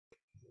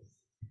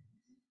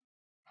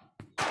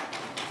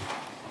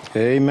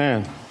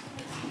Amen.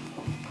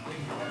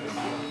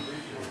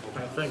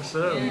 I think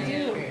so.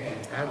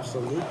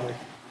 Absolutely.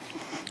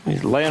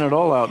 He's laying it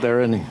all out there,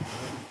 isn't he?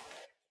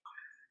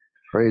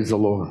 Praise the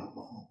Lord.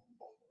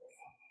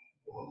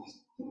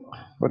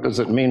 What does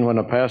it mean when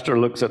a pastor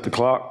looks at the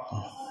clock?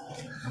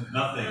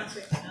 Nothing.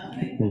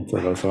 That's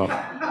what I thought.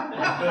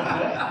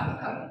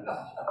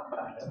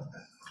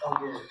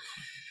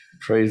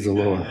 Praise the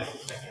Lord.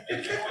 You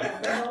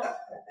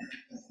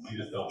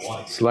just don't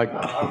want It's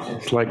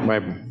like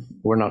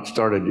we're not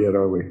started yet,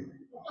 are we?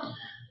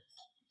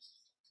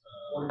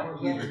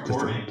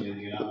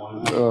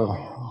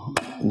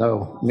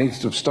 No, needs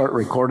to start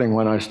recording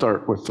when I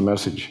start with the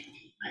message.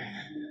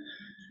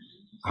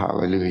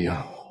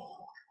 Hallelujah.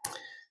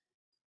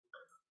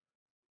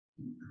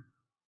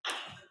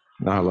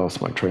 Now I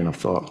lost my train of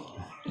thought.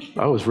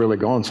 I was really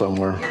going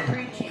somewhere.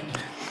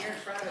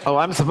 Oh,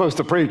 I'm supposed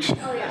to preach. Do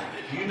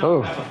you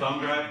not have a thumb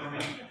drive for me?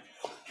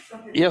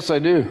 Yes, I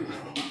do.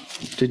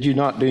 Do you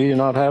not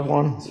have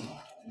one?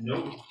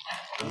 Nope.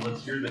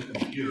 Unless you're the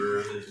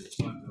computer, it's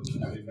not going to do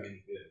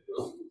any good.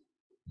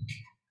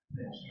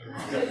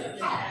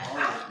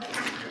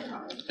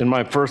 In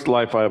my first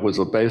life, I was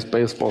a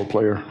baseball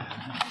player.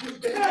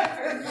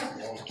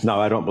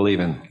 No, I don't believe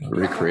in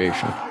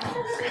recreation.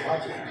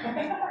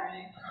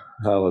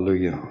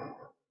 Hallelujah.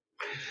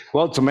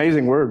 Well, it's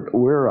amazing. We're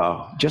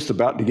just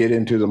about to get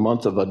into the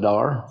month of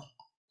Adar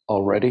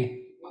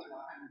already.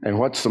 And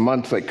what's the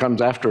month that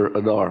comes after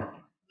Adar?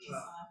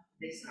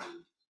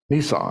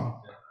 Nisan,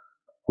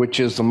 which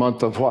is the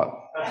month of what?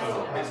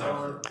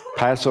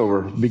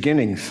 Passover,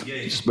 beginnings.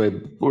 We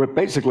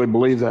basically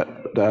believe that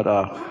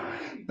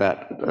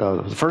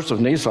the first of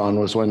Nisan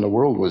was when the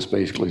world was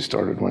basically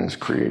started, when it's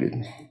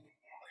created.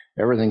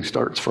 Everything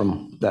starts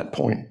from that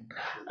point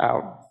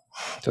out.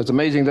 So it's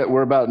amazing that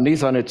we're about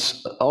Nisan.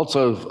 It's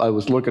also, I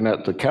was looking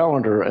at the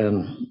calendar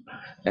and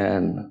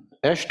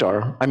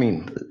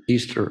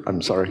Easter,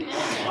 I'm sorry.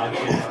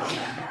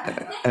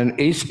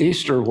 And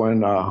Easter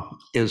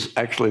is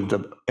actually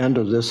the end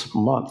of this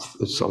month.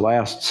 It's the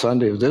last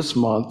Sunday of this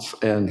month,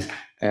 and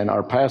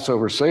our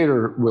Passover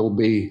Seder will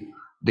be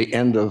the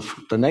end of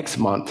the next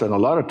month. And a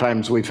lot of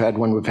times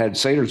when we've had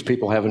Seders,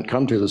 people haven't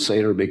come to the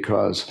Seder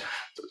because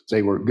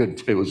they were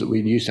good.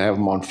 We used to have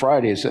them on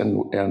Fridays,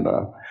 and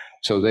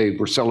so they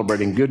were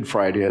celebrating Good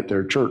Friday at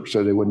their church,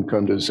 so they wouldn't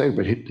come to the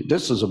Seder. But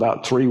this is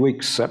about 3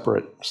 weeks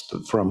separate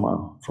from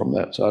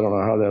that. So I don't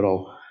know how that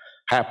all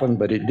happened,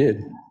 but it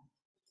did.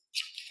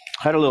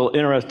 I had a little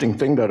interesting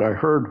thing that I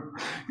heard.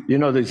 You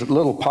know these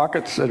little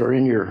pockets that are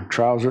in your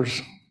trousers,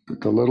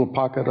 the little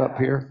pocket up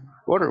here?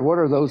 What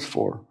are those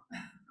for?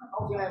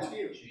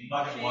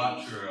 Pocket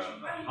watch or a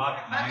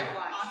pocket knife?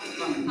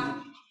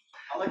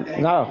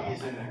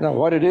 No,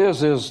 what it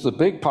is the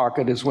big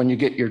pocket is when you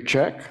get your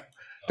check.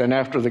 Then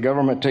after the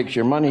government takes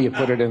your money, you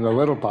put it in the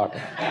little pocket.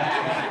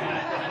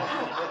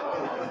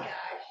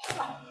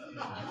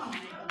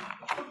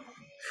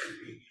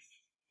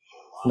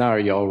 Now are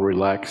y'all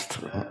relaxed,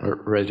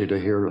 ready to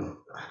hear?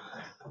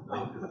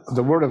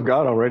 The Word of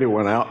God already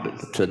went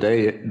out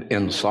today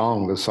in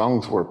song. The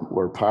songs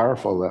were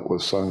powerful that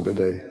was sung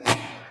today.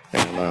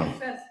 And I'm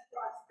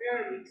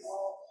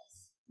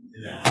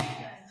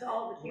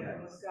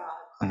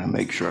going to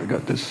make sure I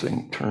got this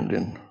thing turned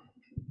in.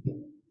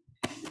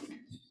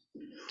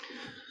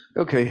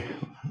 Okay,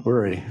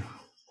 we're ready.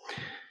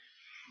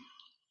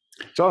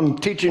 So I'm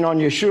teaching on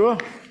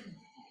Yeshua.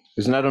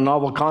 Isn't that a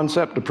novel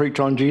concept to preach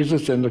on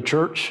Jesus in the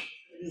church?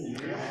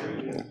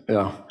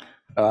 Yeah.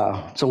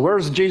 So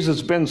where's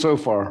Jesus been so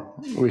far?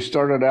 We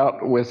started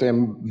out with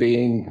him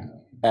being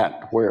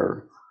at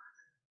where?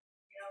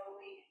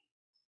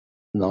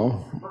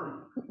 No.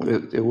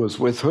 It was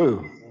with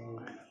who?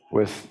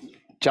 With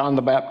John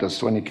the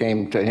Baptist when he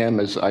came to him.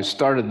 As I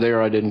started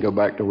there, I didn't go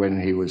back to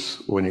when he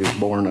was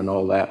born and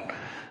all that.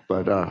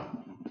 But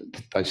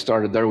I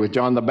started there with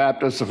John the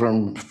Baptist.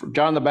 From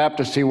John the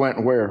Baptist, he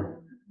went where?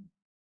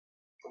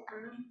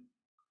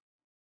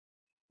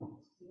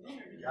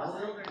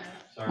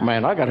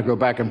 Man, I got to go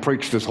back and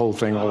preach this whole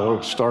thing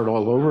start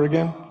all over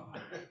again.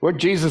 What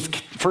Jesus,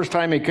 first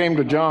time he came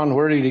to John,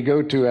 where did he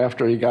go to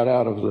after he got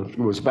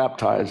was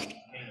baptized?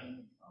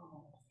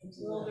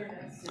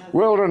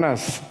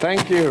 Wilderness.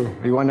 Thank you.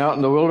 He went out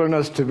in the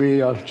wilderness to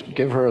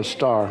give her a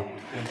star.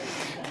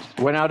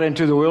 Went out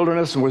into the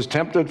wilderness and was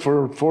tempted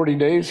for 40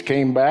 days,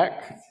 came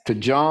back to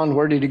John.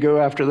 Where did he go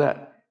after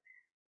that?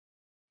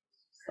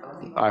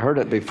 I heard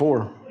it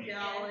before.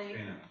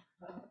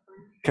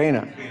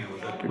 Cana.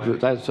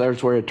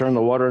 That's where he turned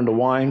the water into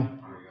wine.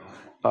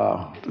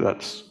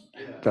 That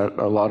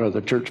a lot of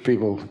the church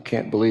people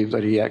can't believe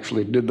that he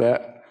actually did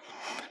that.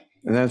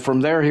 And then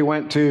from there he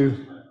went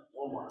to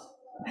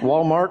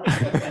Walmart.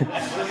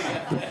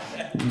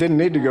 Didn't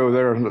need to go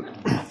there.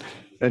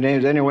 And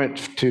then he went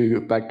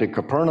back to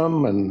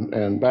Capernaum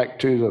and back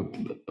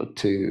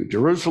to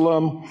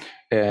Jerusalem.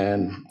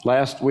 And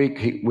last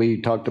week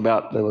we talked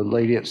about the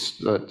lady at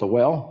the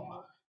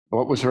well.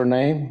 What was her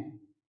name?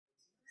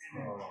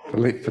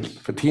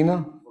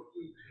 Fatina?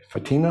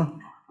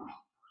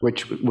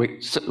 which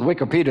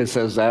Wikipedia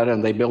says that,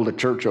 and they built a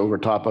church over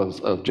top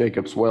of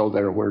Jacob's well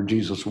there where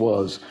Jesus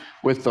was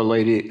with the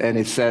lady, and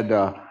it said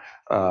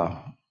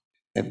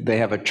they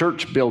have a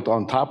church built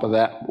on top of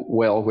that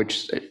well,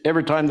 which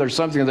every time there's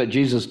something that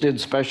Jesus did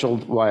special,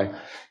 why,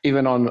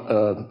 even on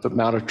the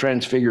Mount of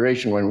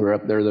Transfiguration when we were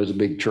up there, there's a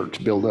big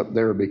church built up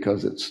there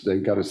because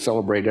they've got to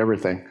celebrate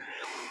everything.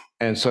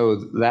 And so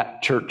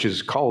that church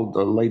is called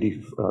the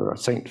Lady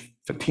Saint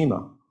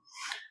Fatima.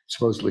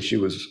 Supposedly she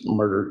was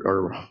murdered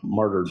or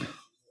martyred.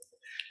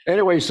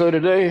 Anyway, so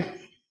today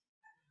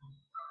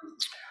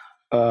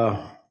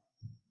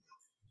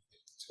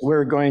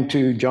we're going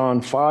to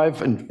John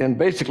 5, and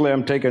basically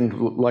I'm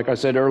taking, like I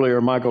said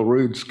earlier, Michael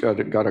Rood's got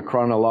a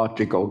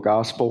chronological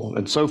gospel,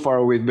 and so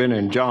far we've been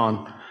in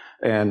John,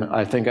 and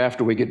I think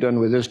after we get done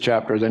with this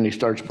chapter, then he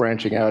starts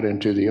branching out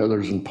into the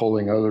others and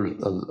pulling others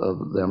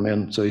of them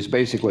in. So he's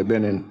basically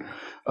been in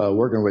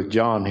working with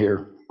John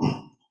here.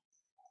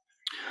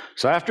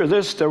 So after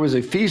this, there was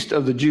a feast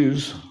of the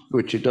Jews,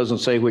 which it doesn't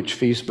say which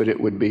feast, but it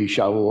would be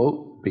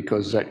Shavuot,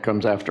 because that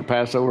comes after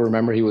Passover.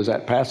 Remember, he was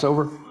at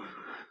Passover,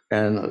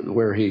 and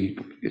where he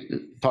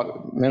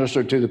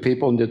ministered to the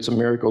people and did some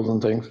miracles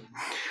and things. It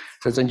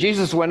says, and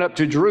Jesus went up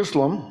to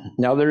Jerusalem.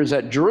 Now there is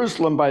at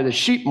Jerusalem by the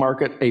sheep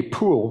market a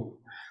pool,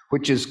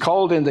 which is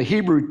called in the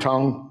Hebrew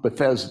tongue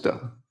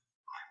Bethesda.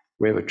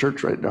 We have a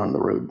church right down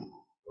the road.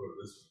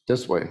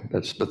 This way,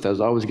 that's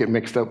Bethesda. I always get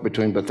mixed up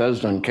between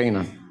Bethesda and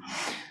Canaan.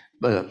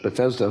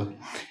 Bethesda,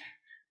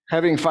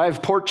 having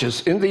 5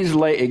 porches. In these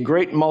lay a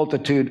great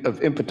multitude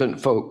of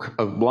impotent folk,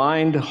 of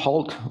blind,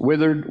 halt,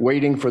 withered,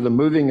 waiting for the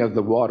moving of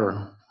the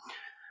water.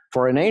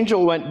 For an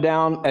angel went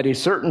down at a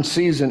certain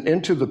season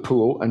into the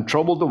pool and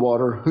troubled the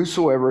water.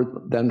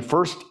 Whosoever then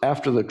first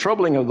after the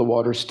troubling of the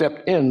water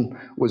stepped in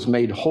was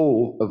made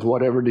whole of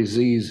whatever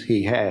disease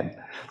he had.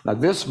 Now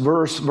this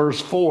verse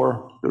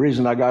 4, the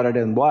reason I got it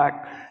in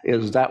black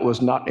is that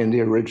was not in the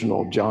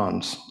original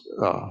John's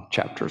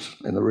chapters,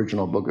 in the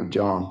original book of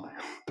John.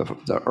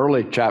 The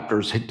early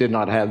chapters did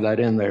not have that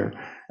in there.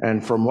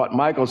 And from what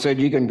Michael said,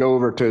 you can go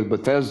over to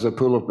Bethesda,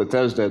 pool of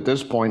Bethesda at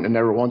this point, and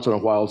every once in a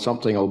while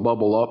something will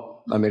bubble up.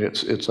 I mean,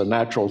 it's a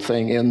natural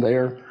thing in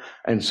there.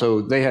 And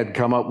so they had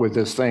come up with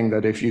this thing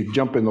that if you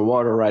jump in the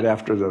water right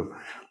after the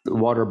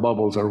water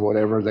bubbles or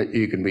whatever, that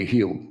you can be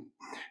healed.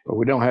 But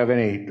we don't have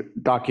any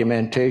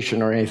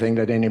documentation or anything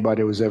that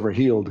anybody was ever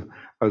healed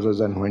other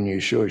than when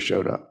Yeshua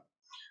showed up.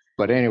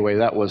 But anyway,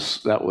 that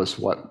was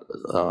what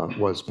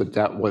was, but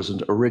that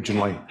wasn't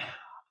originally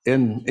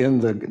in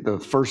the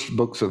first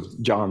books of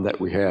John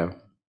that we have.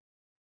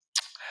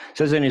 It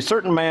says, and a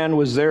certain man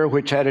was there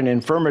which had an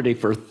infirmity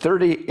for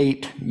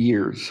 38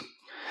 years.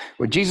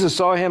 When Jesus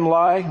saw him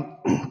lie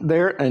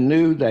there and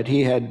knew that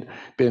he had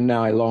been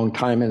now a long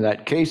time in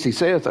that case, he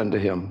saith unto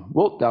him,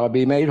 wilt thou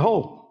be made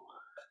whole?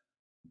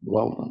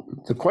 Well,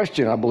 the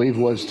question, I believe,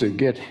 was to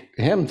get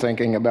him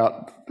thinking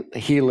about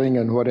healing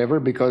and whatever,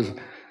 because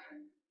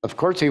of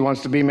course he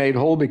wants to be made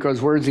whole,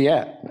 because where's he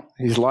at?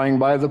 He's lying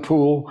by the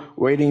pool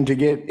waiting to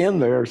get in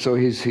there. So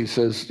he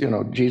says,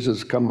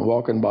 Jesus come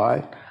walking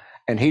by,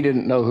 and he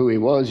didn't know who he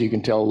was. You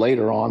can tell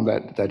later on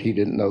that he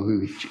didn't know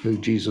who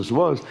Jesus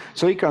was.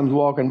 So he comes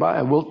walking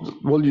by,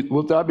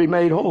 will thou be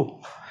made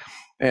whole?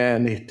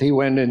 And he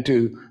went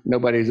into,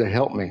 nobody's to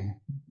help me.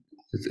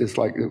 It's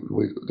like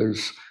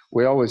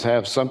we always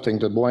have something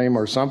to blame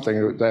or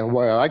something.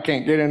 Well, I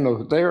can't get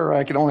in there.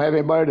 I don't have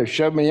anybody to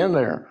shove me in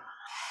there.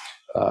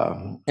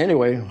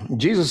 Anyway,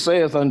 Jesus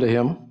saith unto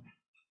him,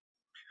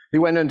 he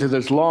went into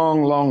this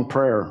long, long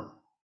prayer,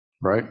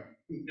 right?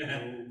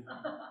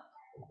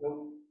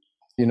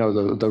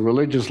 The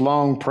religious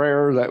long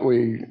prayer that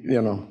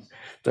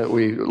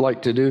we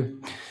like to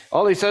do.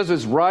 All he says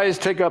is, rise,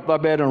 take up thy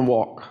bed and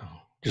walk,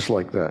 just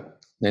like that.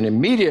 And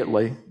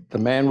immediately the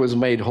man was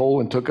made whole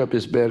and took up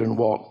his bed and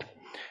walked.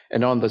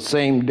 And on the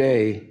same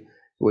day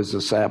was the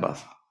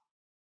Sabbath.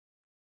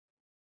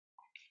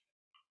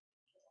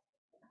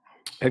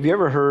 Have you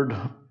ever heard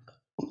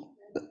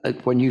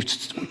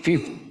if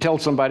you tell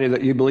somebody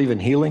that you believe in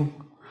healing,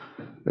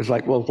 it's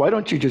like, well, why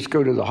don't you just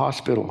go to the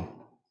hospital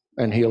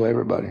and heal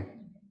everybody?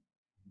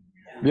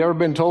 Have you ever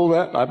been told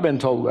that? I've been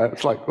told that.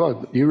 It's like,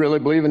 well, you really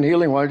believe in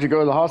healing? Why don't you go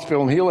to the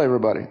hospital and heal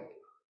everybody?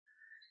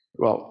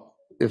 Well,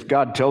 if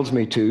God tells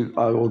me to,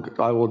 I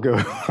will go.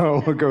 I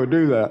will go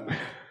do that.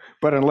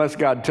 But unless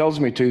God tells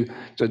me to,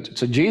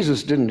 so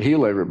Jesus didn't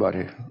heal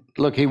everybody.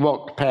 Look, he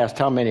walked past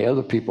how many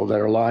other people that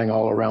are lying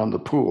all around the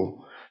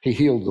pool. He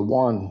healed the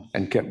one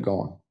and kept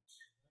going.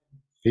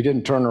 He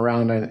didn't turn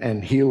around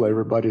and heal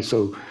everybody.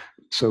 So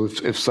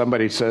if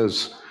somebody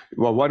says,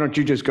 well, why don't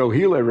you just go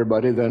heal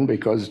everybody then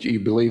because you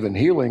believe in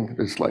healing?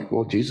 It's like,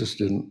 well, Jesus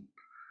didn't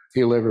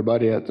heal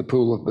everybody at the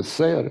pool of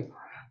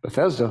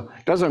Bethesda.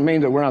 Doesn't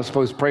mean that we're not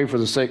supposed to pray for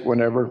the sick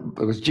whenever,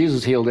 because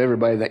Jesus healed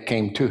everybody that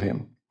came to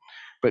him.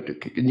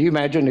 But can you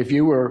imagine if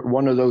you were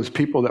one of those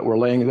people that were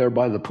laying there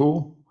by the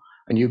pool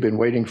and you've been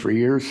waiting for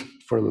years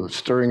for the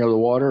stirring of the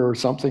water or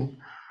something,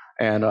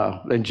 and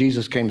then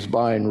Jesus comes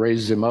by and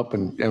raises him up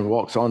and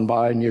walks on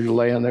by, and you're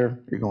laying there,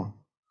 you're going,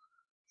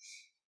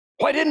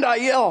 Why didn't I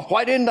yell?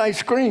 Why didn't I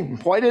scream?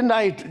 Why didn't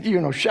I,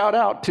 shout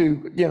out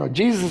to,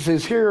 Jesus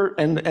is here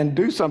and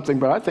do something?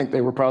 But I think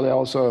they were probably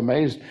also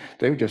amazed.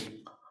 They were just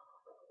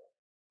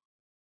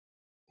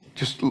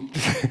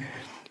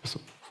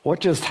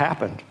what just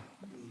happened?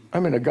 I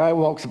mean, a guy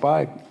walks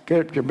by, get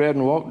up to your bed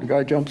and walk, the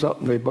guy jumps up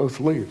and they both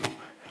leave.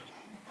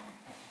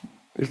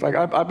 It's like,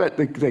 I bet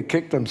they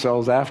kick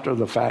themselves after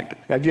the fact.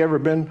 Have you ever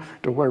been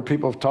to where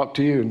people have talked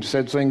to you and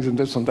said things and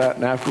this and that,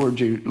 and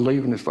afterwards you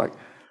leave and it's like,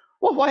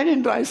 well, why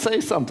didn't I say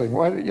something?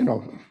 Why, if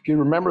you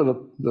remember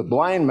the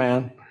blind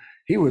man,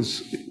 he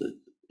was,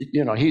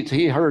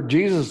 he heard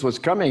Jesus was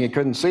coming. He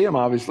couldn't see him,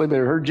 obviously, but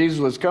he heard Jesus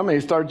was coming.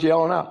 He starts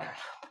yelling out,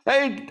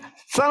 hey,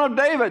 Son of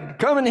David,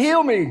 come and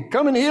heal me.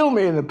 Come and heal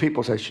me. And the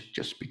people say,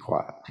 just be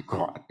quiet. Be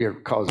quiet. You're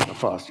causing a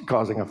fuss. You're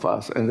causing a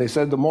fuss. And they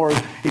said the more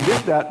he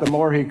did that,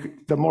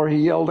 the more he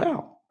yelled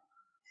out.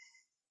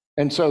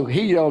 And so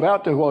he yelled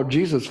out to, well,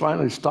 Jesus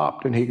finally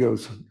stopped and he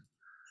goes,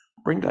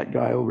 bring that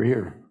guy over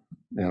here.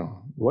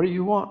 What do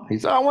you want? He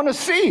said, I want to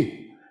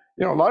see.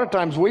 A lot of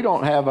times we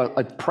don't have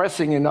a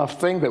pressing enough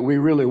thing that we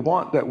really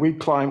want that we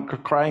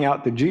crying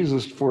out to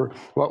Jesus for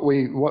what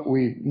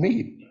we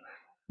need.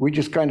 We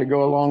just kind of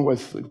go along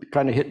with,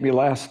 kind of hit me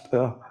last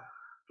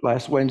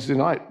Wednesday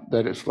night,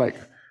 that it's like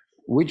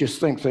we just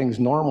think things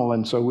normal,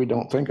 and so we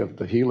don't think of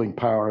the healing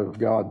power of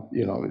God.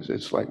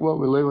 It's like, well,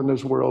 we live in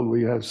this world,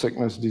 we have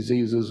sickness,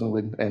 diseases,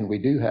 and we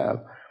do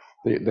have.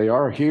 They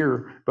are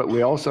here, but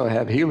we also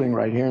have healing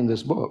right here in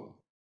this book.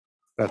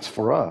 That's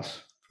for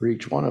us, for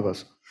each one of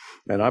us.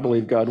 And I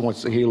believe God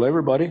wants to heal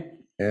everybody.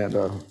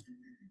 And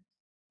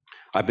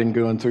I've been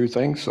going through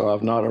things, so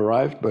I've not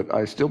arrived, but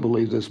I still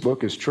believe this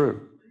book is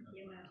true.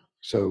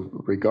 So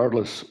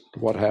regardless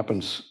of what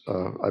happens,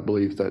 I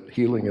believe that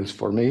healing is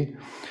for me,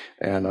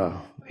 and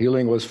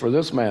healing was for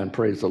this man,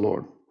 praise the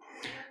Lord.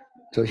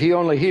 So he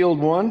only healed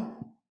one.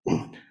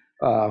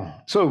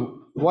 So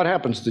what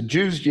happens? The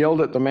Jews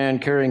yelled at the man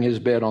carrying his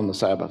bed on the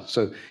Sabbath.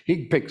 So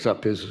he picks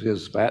up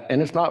his mat,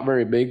 and it's not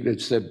very big.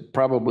 It's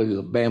probably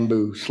the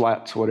bamboo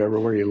slats, whatever,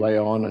 where you lay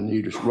on, and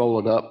you just roll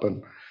it up,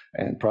 and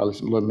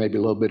probably maybe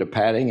a little bit of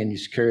padding, and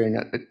he's carrying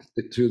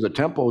it through the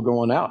temple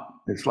going out.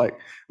 It's like,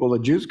 well, the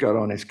Jews got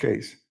on his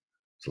case.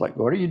 It's like,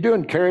 what are you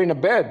doing carrying a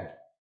bed?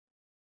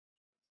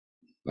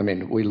 I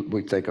mean,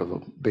 we think of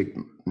a big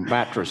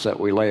mattress that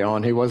we lay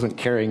on. He wasn't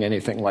carrying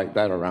anything like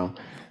that around,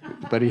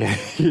 but he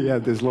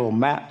had this little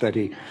mat that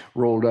he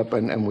rolled up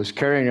and was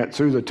carrying it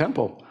through the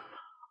temple.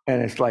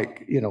 And it's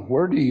like,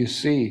 where do you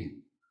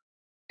see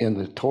in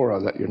the Torah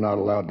that you're not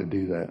allowed to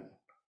do that?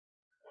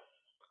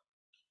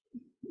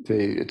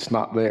 It's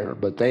not there,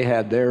 but they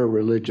had their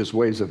religious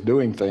ways of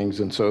doing things,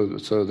 and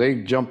so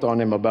they jumped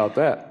on him about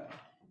that.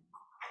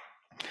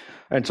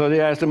 And so they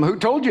asked him, who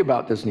told you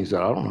about this? And he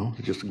said, I don't know.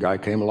 Just a guy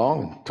came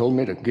along and told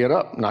me to get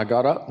up, and I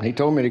got up, and he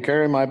told me to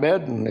carry my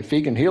bed, and if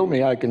he can heal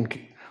me, I can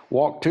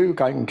walk too.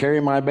 I can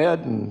carry my bed,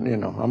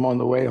 and I'm on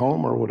the way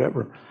home or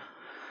whatever.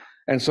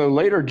 And so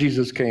later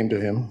Jesus came to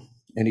him,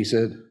 and he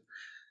said,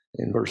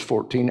 in verse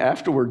 14,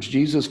 afterwards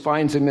Jesus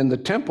finds him in the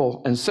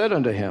temple and said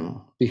unto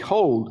him,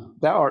 behold,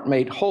 thou art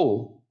made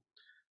whole.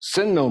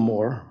 Sin no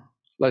more,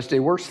 lest a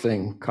worse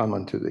thing come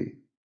unto thee.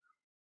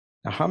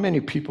 Now, how many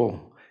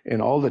people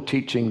in all the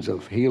teachings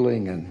of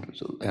healing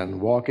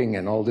and walking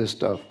and all this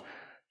stuff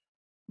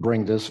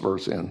bring this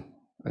verse in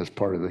as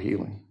part of the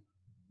healing?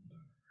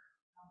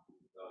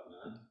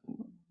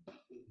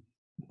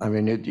 I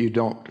mean, you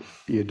don't,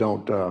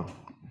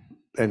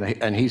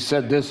 and he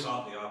said this.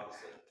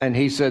 And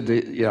he said,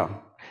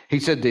 he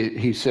said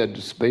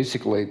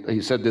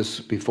this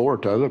before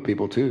to other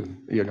people too.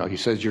 He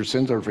says, your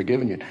sins are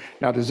forgiven you.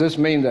 Now, does this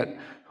mean that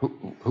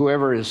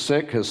whoever is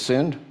sick has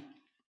sinned?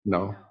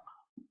 No,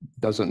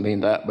 doesn't mean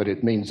that, but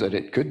it means that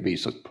it could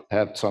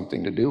have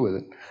something to do with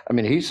it. I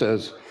mean, he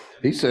says,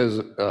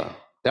 thou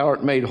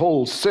art made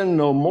whole, sin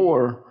no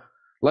more,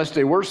 lest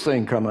a worse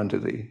thing come unto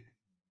thee.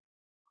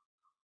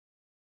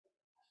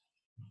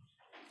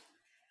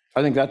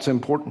 I think that's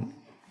important.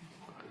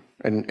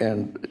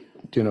 And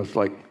it's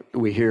like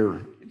we hear,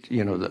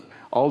 that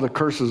all the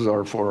curses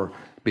are for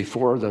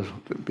before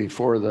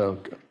the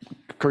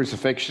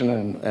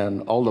crucifixion,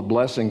 and all the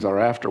blessings are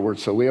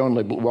afterwards. So we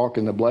only walk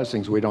in the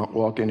blessings. We don't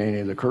walk in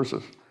any of the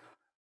curses.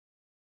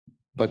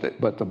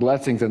 But the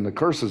blessings and the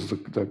curses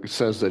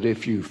says that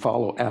if you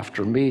follow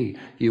after me,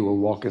 you will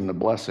walk in the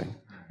blessing,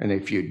 and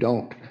if you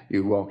don't,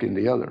 you walk in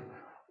the other.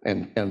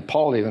 And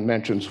Paul even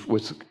mentions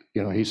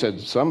he said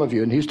some of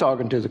you, and he's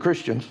talking to the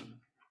Christians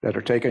that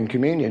are taking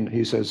communion.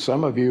 He says,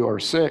 some of you are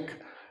sick,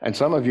 and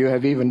some of you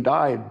have even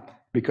died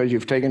because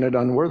you've taken it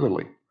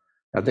unworthily.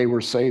 Now, they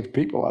were saved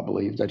people, I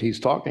believe, that he's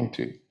talking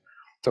to.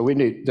 So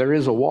there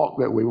is a walk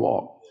that we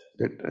walk,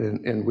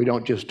 and we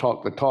don't just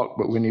talk the talk,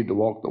 but we need to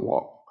walk the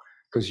walk.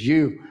 Because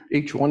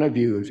each one of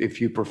you, if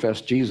you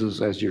profess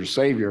Jesus as your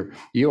Savior,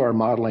 you are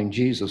modeling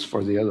Jesus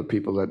for the other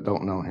people that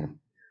don't know him.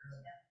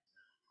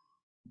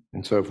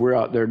 And so if we're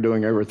out there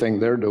doing everything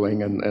they're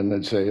doing, and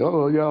they'd say,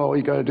 oh, yeah, all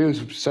you got to do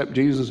is accept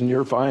Jesus and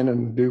you're fine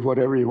and do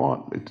whatever you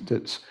want.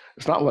 It's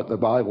not what the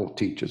Bible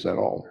teaches at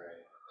all.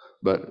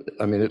 But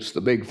I mean, it's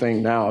the big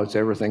thing now. It's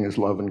everything is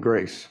love and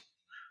grace,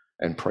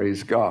 and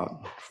praise God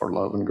for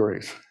love and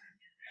grace.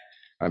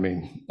 I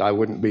mean, I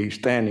wouldn't be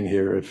standing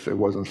here if it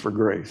wasn't for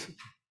grace.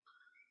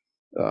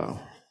 But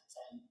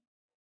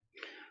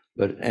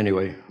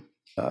anyway,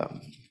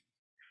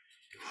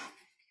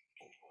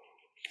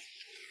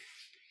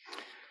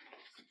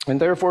 and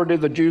therefore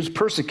did the Jews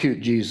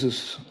persecute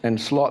Jesus and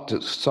sought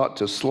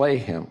to slay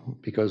him,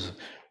 because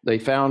they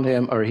found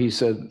him, or he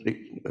said,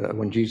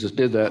 when Jesus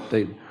did that,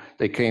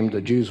 they came,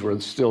 the Jews were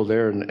still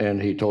there,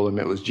 and he told them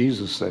it was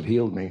Jesus that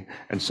healed me.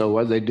 And so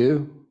what did they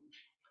do?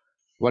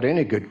 What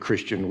any good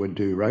Christian would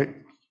do, right?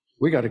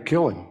 We got to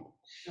kill him.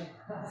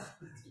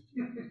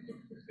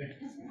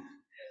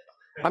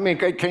 I mean,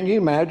 can you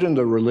imagine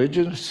the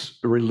religious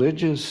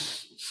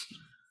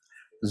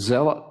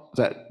zealot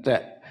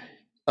that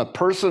a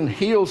person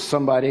heals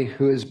somebody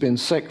who has been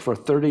sick for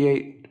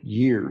 38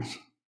 years,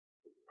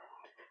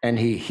 and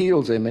he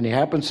heals him, and he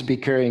happens to be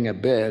carrying a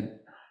bed,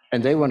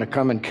 and they want to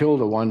come and kill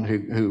the one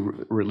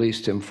who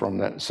released him from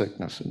that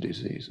sickness and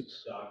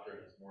diseases. Doctor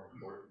is more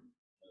important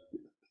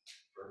than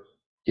person.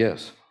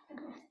 Yes.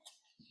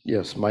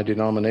 Yes, my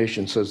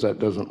denomination says that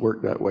doesn't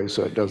work that way,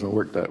 so it doesn't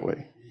work that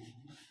way.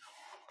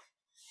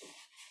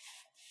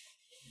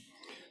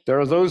 There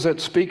are those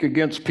that speak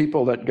against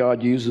people that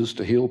God uses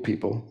to heal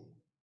people.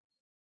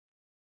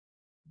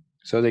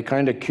 So they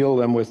kind of kill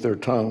them with their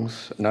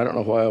tongues. And I don't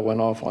know why I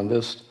went off on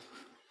this.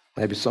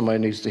 Maybe somebody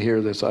needs to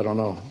hear this, I don't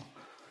know.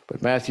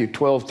 But Matthew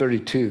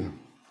 12:32.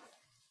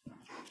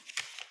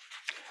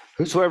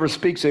 Whosoever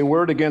speaks a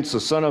word against the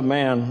Son of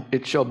Man,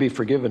 it shall be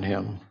forgiven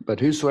him.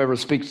 But whosoever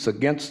speaks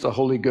against the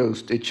Holy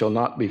Ghost, it shall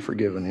not be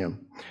forgiven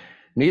him.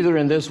 Neither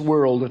in this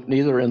world,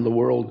 neither in the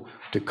world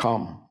to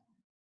come.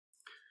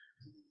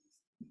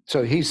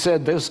 So he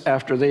said this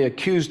after they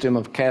accused him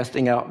of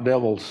casting out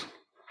devils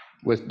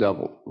with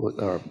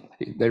devil.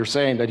 They're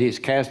saying that he's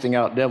casting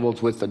out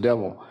devils with the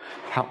devil.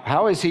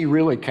 How is he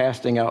really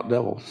casting out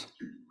devils?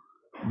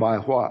 By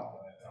what?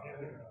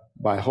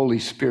 By Holy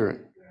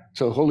Spirit.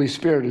 So Holy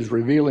Spirit is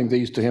revealing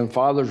these to him.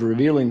 Father's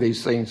revealing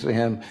these things to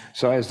him.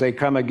 So as they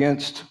come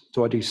against,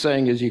 what he's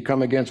saying is you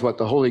come against what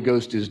the Holy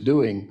Ghost is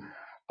doing,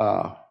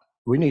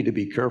 we need to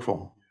be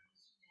careful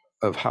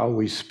of how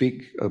we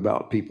speak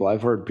about people.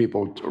 I've heard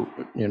people,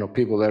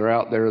 people that are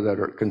out there that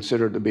are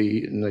considered to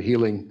be in the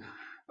healing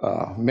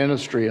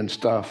ministry and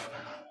stuff,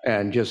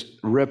 and just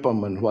rip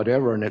them and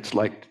whatever. And it's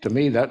like, to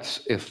me,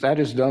 if that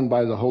is done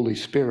by the Holy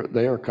Spirit,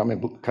 they are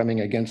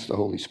coming against the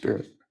Holy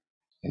Spirit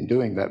in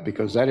doing that,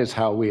 because that is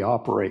how we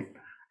operate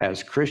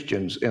as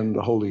Christians in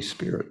the Holy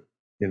Spirit.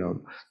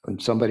 When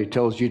somebody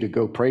tells you to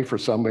go pray for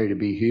somebody to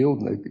be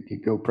healed, and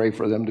you go pray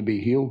for them to be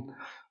healed,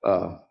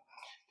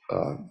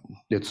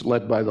 it's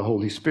led by the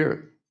Holy Spirit.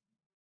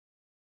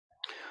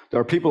 There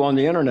are people on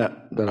the internet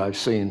that I've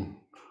seen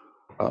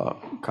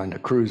kind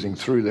of cruising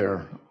through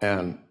there,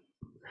 and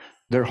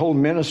their whole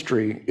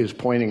ministry is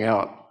pointing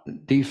out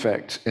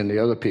defects in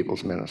the other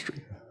people's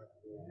ministry.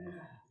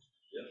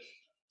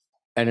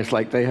 And it's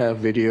like they have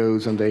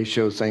videos and they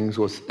show things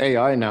with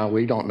AI now.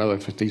 We don't know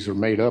if these are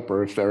made up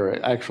or if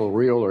they're actual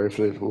real or if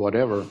it's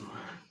whatever.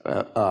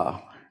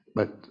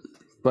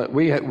 But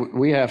we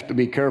have to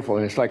be careful.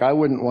 And it's like, I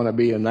wouldn't want to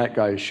be in that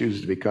guy's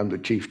shoes to become the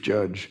chief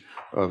judge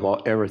of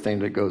everything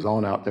that goes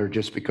on out there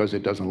just because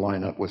it doesn't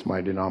line up with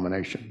my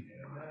denomination,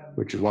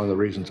 which is one of the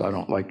reasons I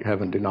don't like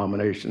having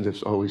denominations. If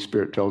the Holy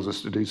Spirit tells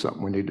us to do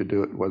something, we need to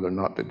do it, whether or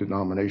not the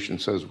denomination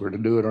says we're to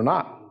do it or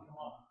not,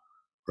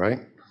 right?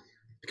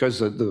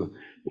 Because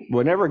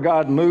whenever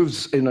God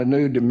moves in a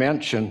new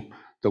dimension,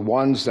 the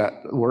ones that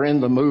were in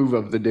the move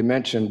of the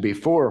dimension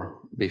before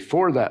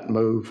that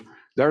move,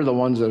 they're the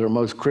ones that are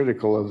most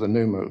critical of the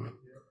new move,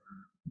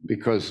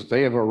 because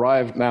they have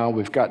arrived now.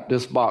 We've got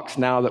this box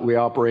now that we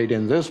operate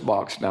in this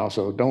box now,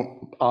 so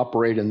don't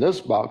operate in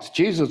this box.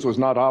 Jesus was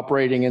not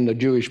operating in the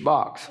Jewish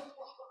box.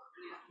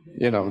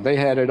 They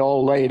had it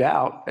all laid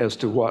out as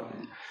to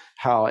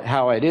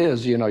how it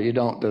is. You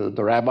don't,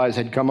 the rabbis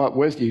had come up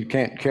with, you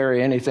can't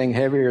carry anything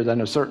heavier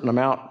than a certain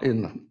amount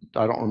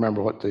I don't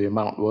remember what the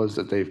amount was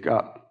that they've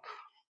got.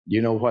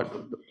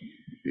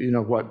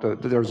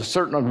 There's a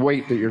certain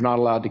weight that you're not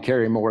allowed to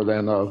carry more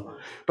than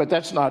but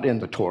that's not in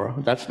the Torah.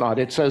 That's not,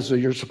 it says that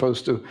you're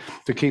supposed to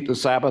keep the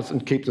Sabbath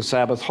and keep the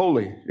Sabbath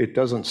holy. It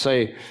doesn't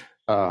say,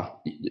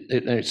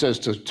 it says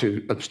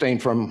to abstain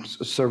from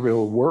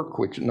servile work,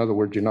 which in other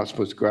words, you're not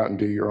supposed to go out and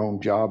do your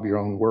own job, your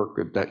own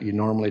work that you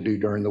normally do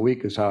during the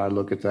week is how I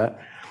look at that.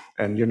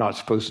 And you're not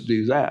supposed to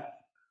do that.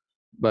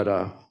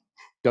 But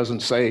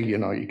doesn't say,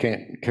 you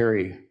can't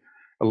carry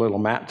a little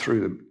mat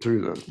through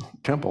the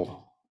temple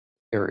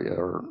area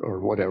or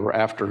whatever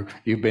after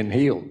you've been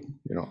healed.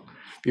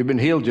 If you've been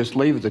healed, just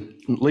leave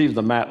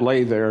the mat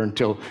lay there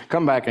until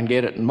come back and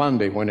get it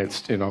Monday when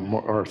it's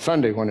or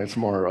Sunday when it's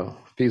more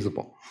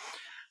feasible.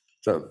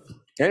 So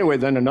anyway,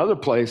 then another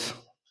place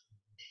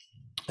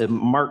in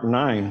Mark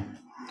 9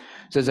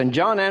 says, and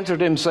John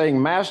answered him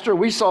saying, Master,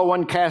 we saw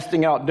one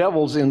casting out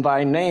devils in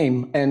thy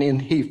name,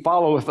 and he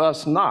followeth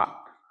us not.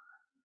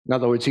 In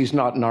other words, he's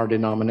not in our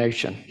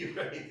denomination.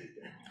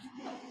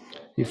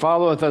 He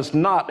followeth us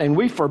not, and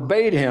we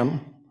forbade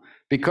him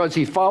because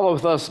he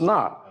followeth us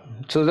not.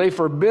 So they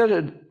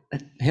forbid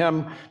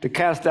him to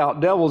cast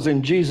out devils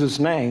in Jesus'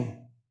 name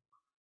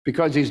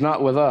because he's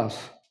not with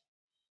us.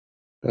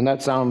 Doesn't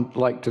that sound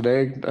like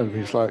today?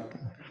 He's like,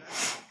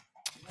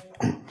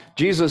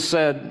 Jesus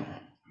said,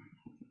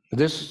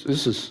 this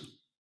is,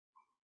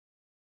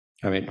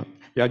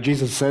 yeah,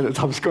 Jesus said it.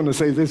 I was going to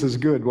say this is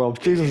good. Well,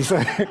 if Jesus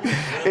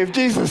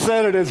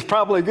said it, it's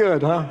probably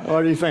good, huh?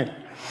 What do you think?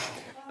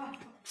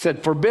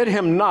 Said, forbid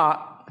him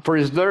not,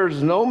 for there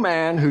is no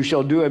man who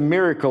shall do a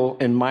miracle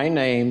in my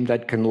name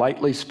that can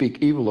lightly speak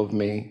evil of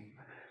me.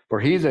 For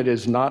he that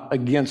is not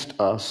against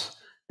us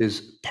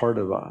is part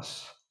of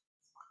us.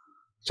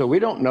 So we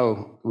don't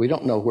know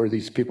where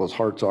these people's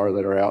hearts are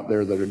that are out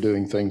there that are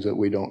doing things that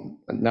we don't.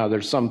 Now,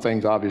 there's some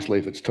things, obviously,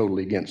 if it's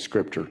totally against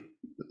Scripture,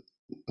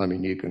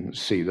 you can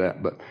see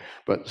that.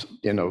 But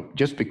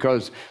just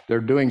because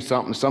they're doing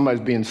something, somebody's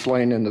being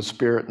slain in the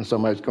Spirit, and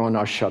somebody's going,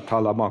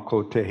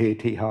 Ashatalamako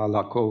teheti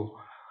halako.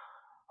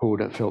 Oh,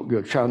 that felt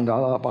good.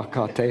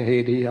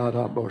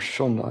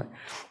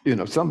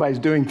 Somebody's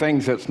doing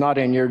things that's not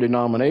in your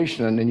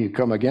denomination, and then you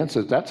come against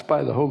it. That's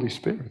by the Holy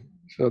Spirit.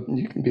 So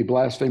you can be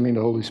blaspheming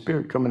the Holy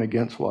Spirit, coming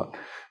against what?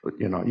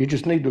 You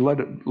just need to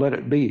let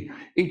it be.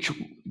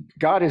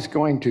 God is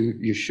going to,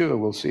 Yeshua,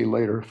 we'll see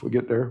later if we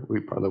get there,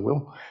 we probably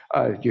will.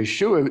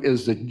 Yeshua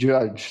is the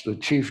judge, the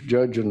chief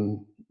judge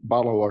and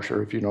bottle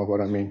washer, if you know what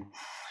I mean.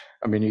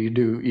 You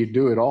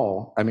do it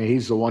all.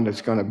 He's the one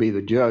that's going to be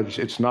the judge.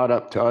 It's not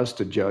up to us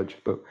to judge,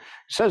 but it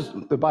says,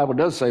 the Bible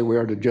does say we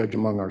are to judge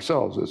among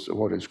ourselves as to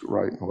what is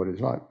right and what is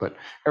not. But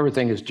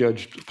everything is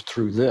judged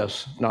through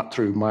this, not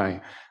through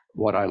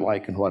what I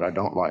like and what I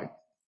don't like.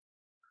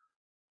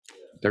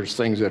 There's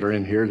things that are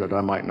in here that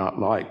I might not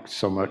like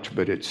so much,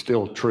 but it's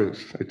still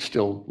truth. It's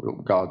still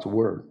God's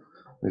word.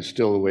 It's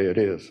still the way it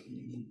is.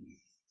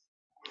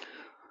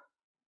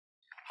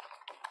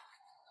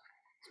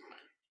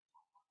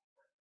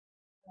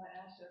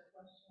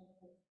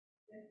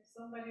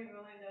 Somebody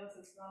really knows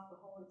it's not the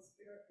Holy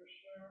Spirit for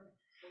sure,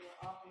 they're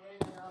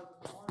operating out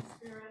of the Holy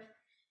Spirit,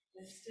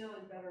 they still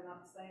better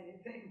not say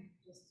anything,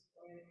 just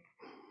wait.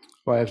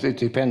 Well, it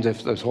depends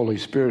if the Holy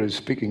Spirit is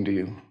speaking to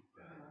you.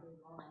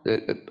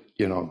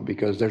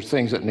 Because there's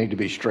things that need to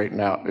be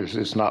straightened out.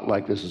 It's not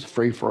like this is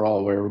free for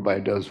all where everybody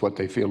does what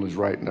they feel is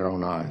right in their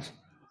own eyes.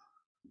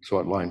 So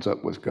it lines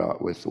up with God,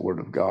 with the Word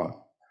of God.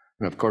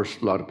 And of course,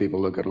 a lot of people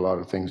look at a lot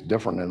of things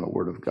different in the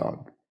Word of God.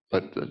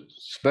 But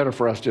it's better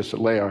for us just to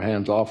lay our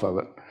hands off of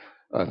it,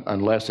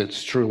 unless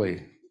it's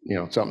truly,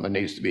 something that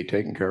needs to be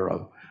taken care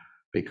of.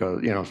 Because,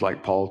 it's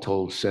like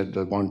Paul said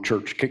to one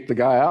church, kick the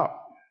guy out.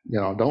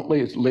 Don't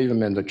leave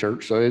him in the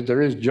church. So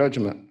there is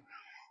judgment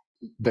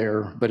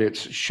there, but it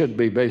should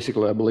be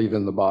basically, I believe,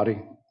 in the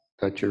body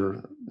that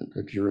you're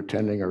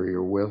attending or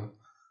you're with.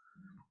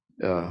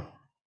 We're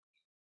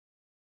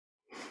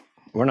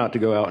not to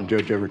go out and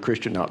judge every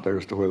Christian out there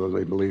as to whether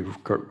they believe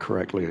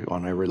correctly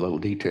on every little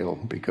detail,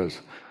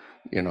 because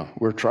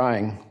we're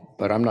trying,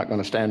 but I'm not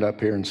going to stand up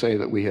here and say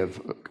that we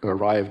have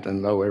arrived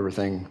and know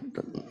everything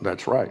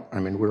that's right.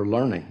 We're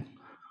learning.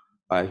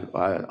 I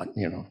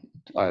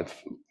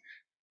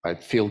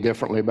feel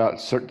differently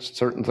about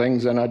certain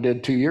things than I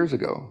did 2 years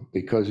ago,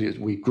 because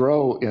we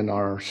grow in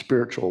our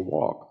spiritual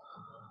walk.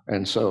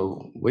 And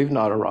so we've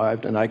not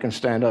arrived, and I can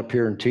stand up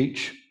here and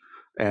teach,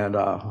 and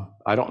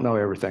I don't know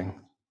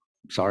everything.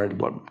 Sorry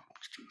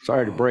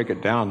to break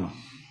it down.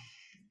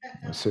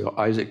 So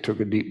Isaac took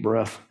a deep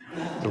breath.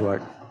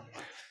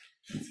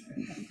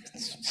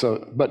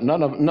 But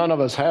none of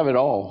us have it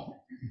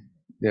all.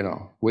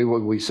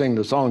 We sing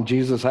the song,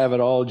 Jesus have it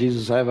all,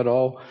 Jesus have it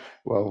all.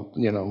 Well,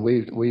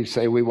 we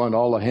say we want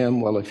all of him.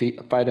 Well, if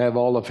I'd have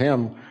all of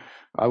him,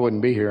 I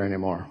wouldn't be here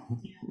anymore.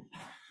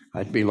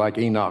 I'd be like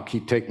Enoch.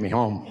 He'd take me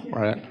home,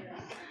 right?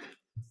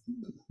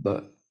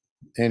 But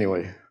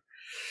anyway,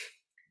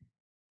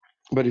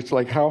 but it's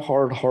like, how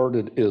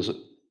hard-hearted is it?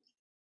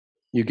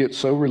 You get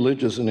so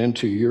religious and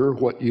into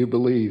what you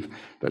believe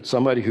that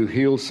somebody who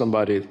heals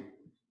somebody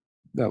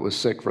that was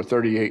sick for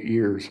 38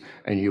 years,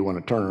 and you want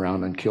to turn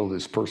around and kill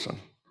this person.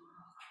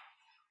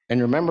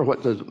 And remember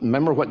what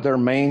their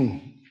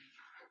main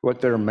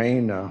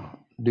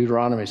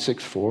Deuteronomy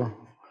 6:4,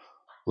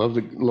 love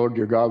the Lord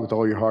your God with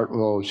all your heart, with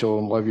all your soul,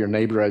 and love your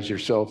neighbor as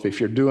yourself. If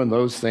you're doing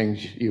those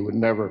things, you would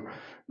never,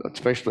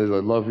 especially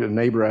the love your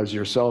neighbor as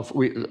yourself.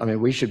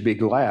 We should be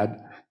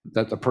glad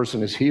that the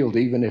person is healed,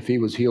 even if he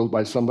was healed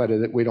by somebody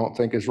that we don't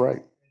think is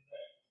right.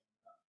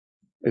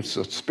 It's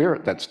the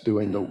Spirit that's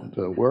doing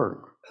the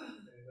work.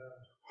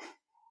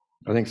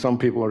 I think some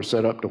people are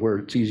set up to where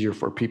it's easier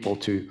for people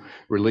to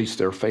release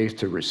their faith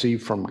to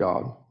receive from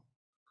God.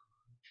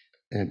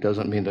 And it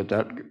doesn't mean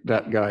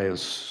that guy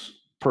is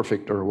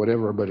perfect or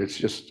whatever, but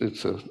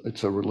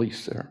it's a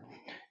release there.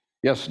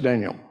 Yes,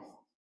 Daniel.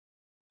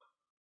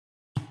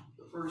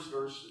 The first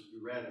verse that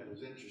you read, it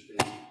was interesting.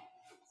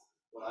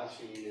 What I've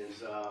seen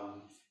is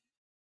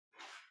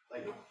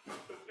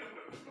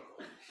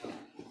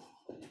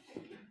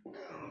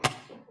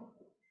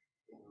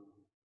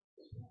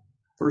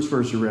first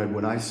verse you read,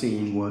 what I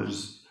seen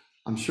was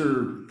I'm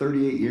sure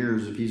 38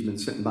 years, if he's been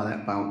sitting by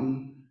that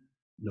fountain,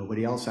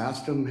 nobody else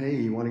asked him, hey,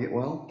 you want to get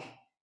well?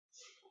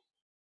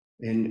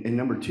 And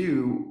number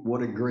two,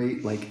 what a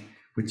great, like,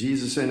 with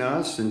Jesus in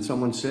us and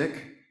someone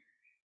sick,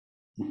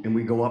 and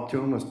we go up to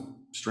him, a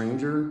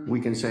stranger,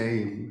 we can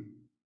say,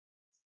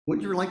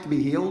 would you like to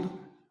be healed?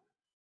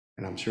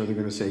 And I'm sure they're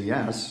going to say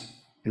yes.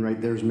 And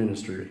right there's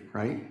ministry,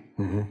 right?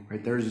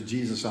 Right there's a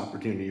Jesus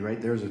opportunity,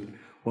 right? There's a,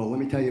 well, let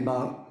me tell you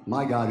about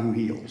my God who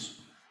heals.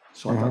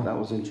 So I thought that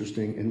was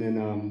interesting. And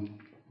then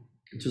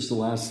just the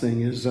last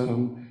thing is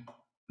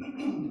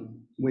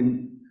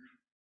when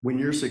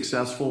you're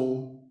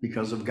successful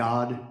because of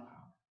God,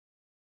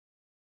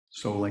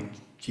 so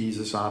like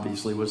Jesus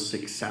obviously was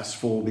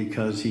successful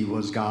because he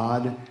was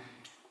God,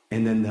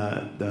 and then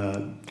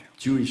the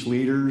Jewish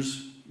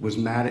leaders was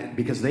mad at,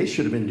 because they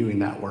should have been doing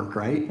that work,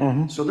 right?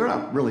 So they're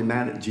not really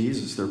mad at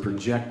Jesus, they're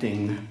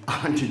projecting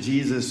onto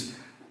Jesus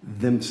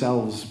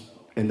themselves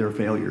and their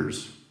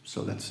failures.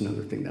 So that's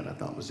another thing that I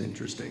thought was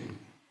interesting.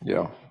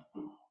 Yeah.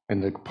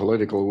 In the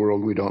political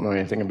world, we don't know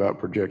anything about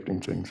projecting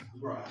things.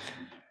 Right.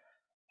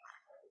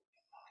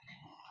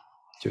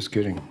 Just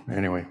kidding.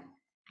 Anyway.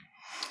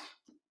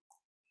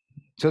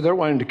 So they're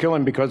wanting to kill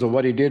him because of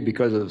what he did,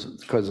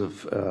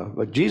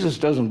 but Jesus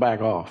doesn't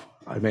back off.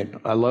 I mean,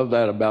 I love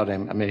that about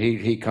him. I mean,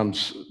 he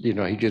comes,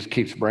 he just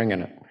keeps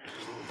bringing it.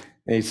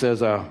 And he says,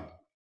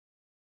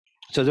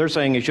 so they're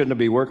saying he shouldn't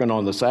be working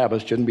on the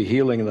Sabbath, shouldn't be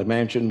healing, and the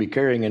man shouldn't be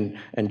carrying.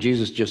 And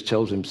Jesus just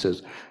tells him,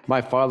 says, my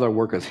Father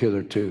worketh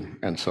hitherto,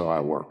 and so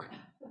I work.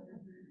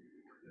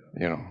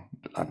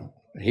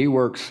 He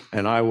works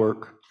and I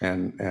work,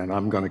 and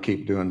I'm going to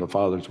keep doing the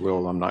Father's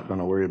will. I'm not going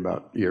to worry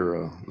about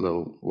your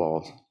little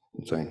laws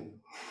and things.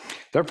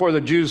 Therefore,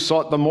 the Jews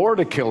sought the more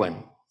to kill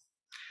him,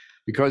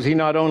 because he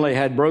not only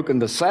had broken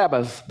the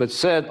Sabbath, but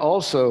said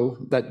also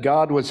that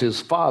God was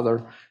his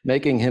Father,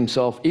 making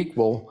himself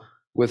equal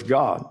with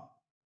God.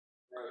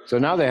 So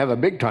now they have a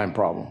big time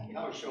problem.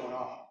 I was showing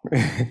off.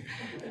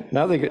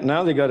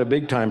 Now they got a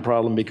big time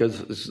problem,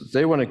 because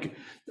they want to,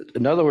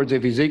 in other words,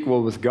 if he's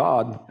equal with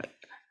God,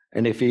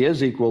 and if he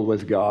is equal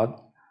with God,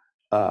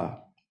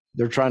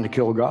 they're trying to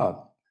kill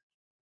God.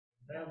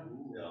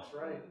 That's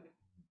right.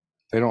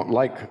 They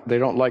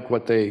don't like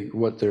what they're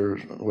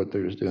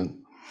doing.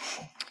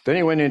 Then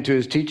he went into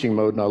his teaching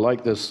mode, and I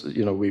like this.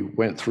 We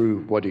went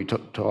through what he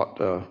taught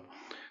the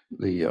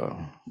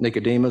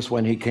Nicodemus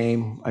when he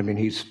came. I mean,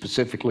 he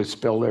specifically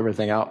spelled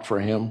everything out for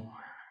him,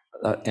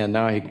 and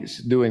now he's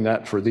doing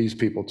that for these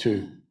people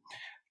too.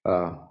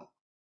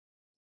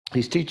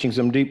 He's teaching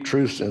some deep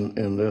truths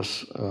in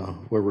this,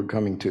 where we're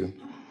coming to.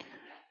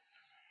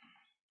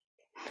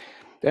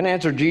 Then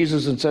answered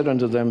Jesus and said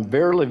unto them,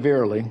 verily,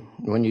 verily.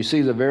 When you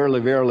see the verily,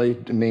 verily,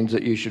 it means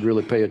that you should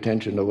really pay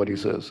attention to what he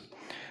says.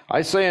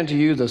 I say unto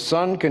you, the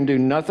Son can do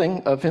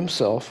nothing of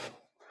himself,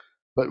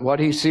 but what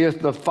he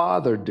seeth the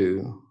Father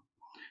do.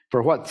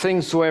 For what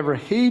things soever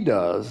he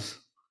does,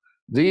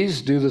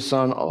 these do the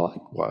Son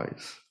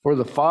likewise. For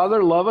the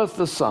Father loveth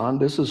the Son.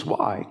 This is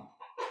why.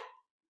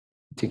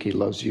 I think he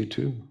loves you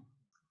too.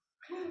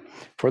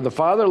 For the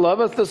Father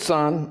loveth the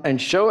Son,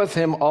 and showeth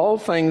him all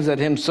things that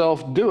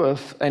himself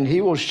doeth, and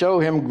he will show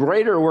him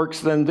greater works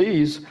than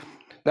these,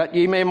 that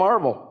ye may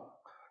marvel.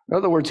 In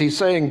other words, he's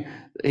saying,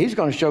 he's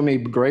going to show me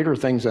greater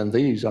things than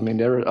these. I mean,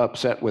 they're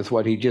upset with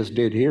what he just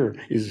did here.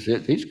 He's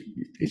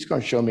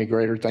going to show me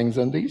greater things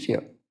than these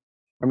yet.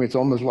 I mean, it's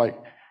almost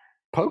like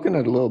poking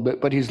it a little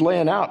bit, but he's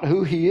laying out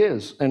who he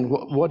is and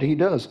what he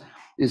does.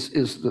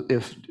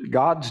 If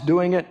God's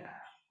doing it,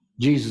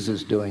 Jesus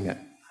is doing it.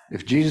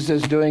 If Jesus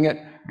is doing it,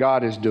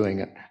 God is doing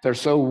it. They're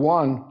so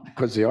one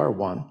because they are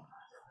one.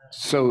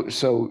 So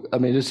I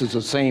mean, this is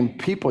the same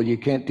people. You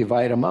can't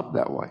divide them up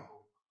that way.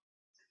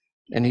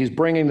 And he's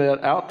bringing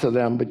that out to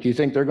them, but do you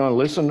think they're going to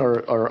listen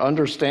or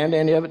understand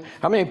any of it?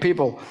 How many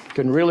people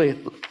can really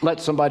let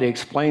somebody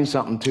explain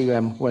something to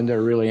them when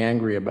they're really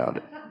angry about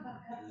it?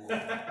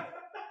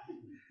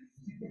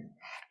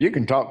 You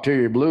can talk till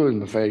you're blue in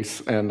the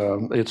face, and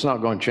it's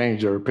not going to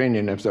change their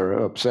opinion if they're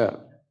upset.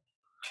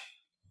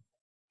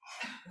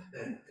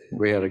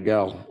 We had a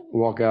gal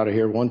walk out of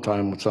here one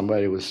time when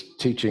somebody was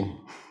teaching,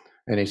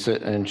 and he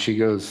said, and she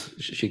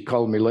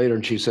called me later,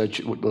 and she said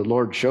the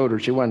Lord showed her.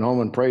 She went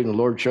home and prayed, and the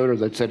Lord showed her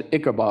that said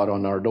Ichabod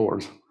on our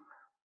doors,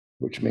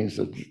 which means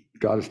that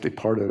God has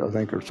departed, I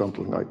think, or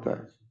something like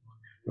that.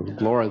 The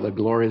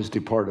glory has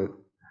departed.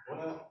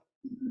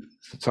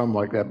 Something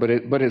like that.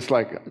 But it's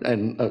like,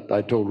 and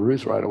I told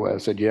Ruth right away. I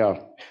said, yeah,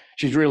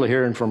 she's really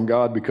hearing from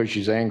God because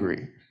she's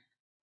angry.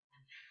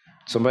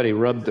 Somebody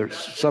rubbed her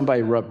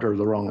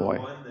the wrong way.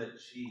 The one that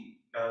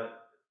she got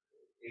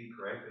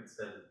incorrect and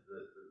said that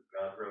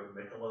God wrote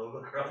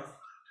Michelob across.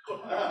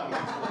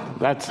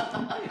 That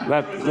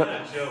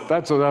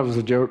was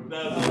a joke.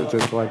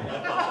 It's like,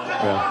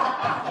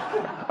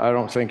 yeah. I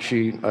don't think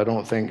she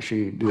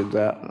did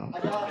that.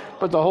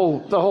 But the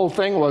whole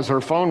thing was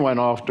her phone went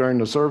off during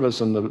the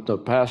service, and the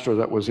pastor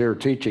that was here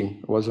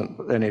teaching,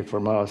 wasn't any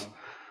from us.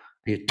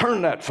 He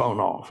turned that phone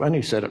off, and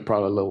he said it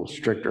probably a little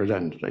stricter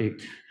than I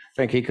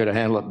think he could have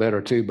handled it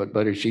better too.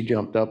 But she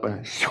jumped up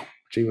and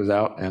She was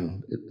out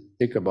and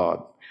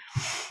Ichabod.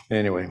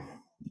 Anyway,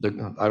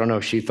 I don't know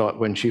if she thought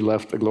when she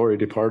left the glory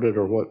departed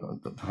or what.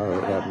 How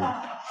it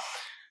happened.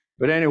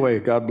 But anyway,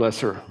 God bless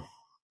her.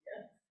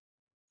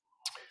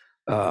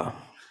 But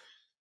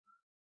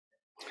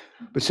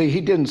see, he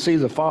didn't see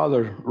the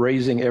Father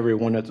raising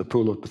everyone at the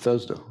pool of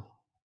Bethesda.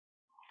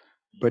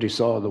 But he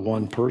saw the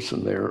one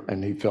person there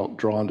and he felt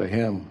drawn to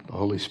him. The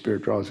Holy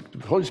Spirit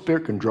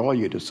can draw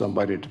you to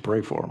somebody to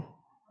pray for him.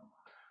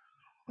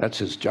 That's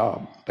his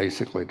job,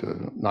 basically,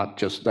 to not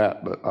just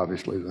that, but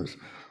obviously there's a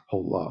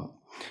whole lot.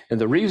 And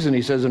the reason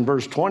he says in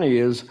verse 20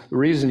 is, the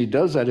reason he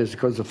does that is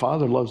because the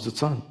Father loves the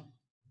Son.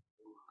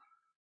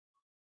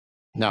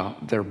 Now,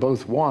 they're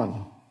both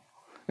one.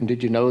 And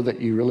did you know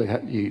that you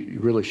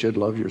really should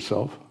love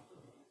yourself?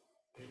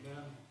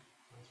 Amen.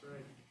 That's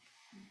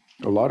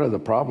right. A lot of the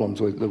problems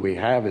that we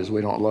have is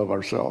we don't love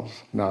ourselves.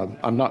 Now,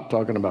 I'm not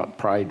talking about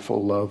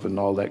prideful love and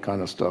all that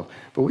kind of stuff,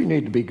 but we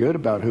need to be good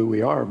about who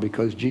we are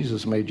because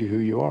Jesus made you who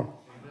you are,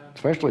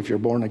 especially if you're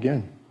born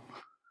again.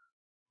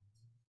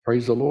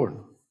 Praise the Lord.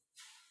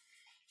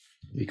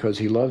 Because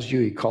he loves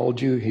you, he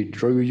called you, he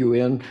drew you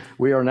in.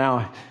 We are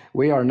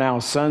now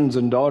sons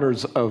and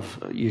daughters of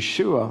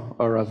Yeshua,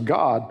 or of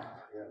God,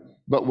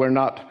 but we're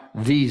not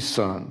the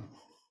Son.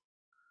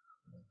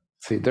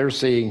 See, they're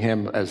seeing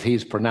him as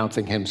he's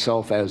pronouncing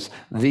himself as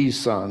the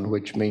Son,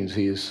 which means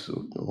he's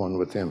one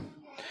with him.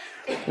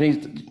 And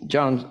in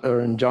John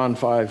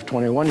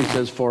 5:21, he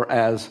says, "For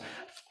as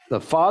the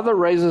Father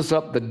raiseth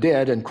up the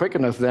dead and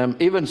quickeneth them,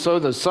 even so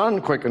the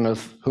Son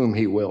quickeneth whom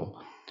he will."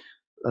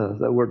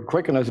 The word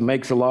quickeneth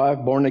makes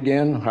alive, born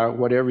again,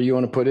 whatever you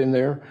want to put in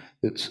there.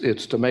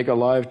 It's to make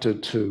alive,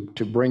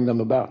 to bring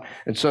them about.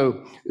 And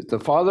so the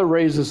Father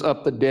raises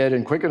up the dead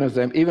and quickeneth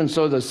them, even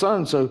so the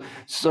Son. So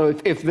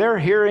if they're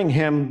hearing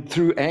him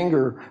through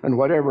anger and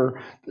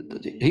whatever,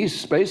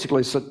 he's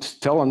basically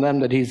telling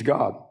them that he's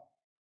God.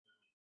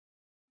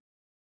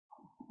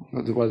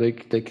 Well, they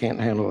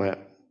can't handle that.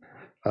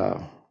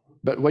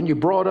 But when you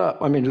brought up,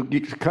 I mean,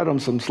 you cut them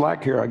some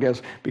slack here, I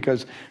guess,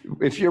 because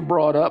if you're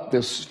brought up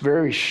this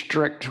very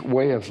strict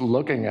way of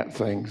looking at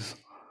things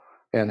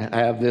and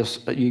have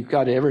this, you've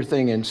got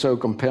everything in so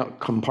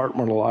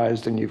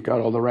compartmentalized, and you've got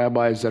all the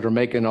rabbis that are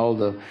making all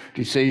the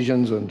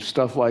decisions and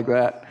stuff like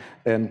that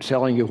and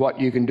telling you what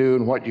you can do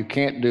and what you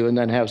can't do, and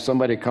then have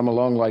somebody come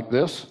along like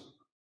this.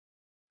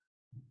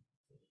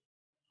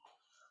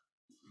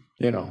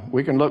 You know,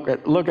 we can look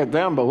at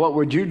them, but what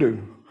would you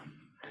do?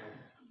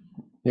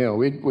 You know,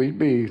 we'd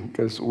be,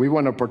 because we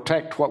want to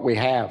protect what we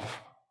have.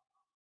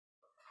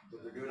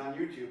 What they're doing on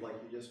YouTube, like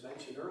you just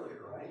mentioned earlier,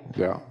 right?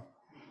 Yeah.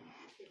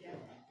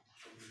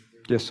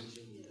 Yes.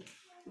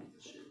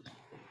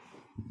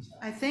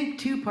 I think,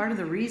 too, part of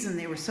the reason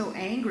they were so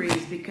angry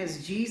is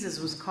because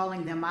Jesus was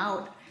calling them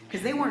out,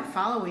 because they weren't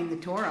following the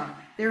Torah.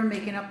 They were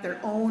making up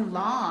their own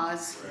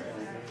laws,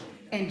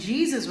 and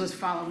Jesus was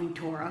following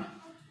Torah.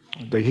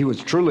 He was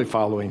truly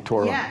following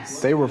Torah.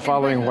 Yes. They were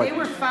following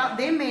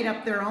They made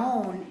up their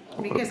own,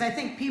 because I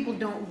think people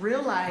don't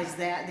realize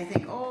that. They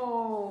think,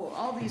 oh,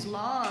 all these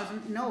laws.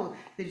 No,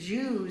 the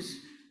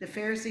Jews, the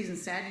Pharisees and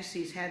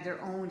Sadducees had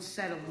their own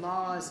set of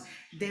laws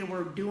they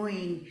were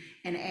doing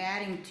and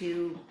adding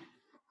to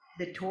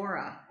the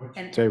Torah.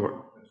 And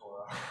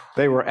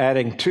they were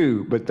adding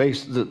to, but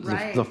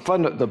Right.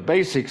 the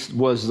basics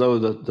was though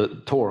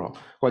the Torah.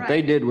 What they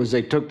Right. did was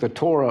they took the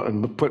Torah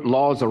and put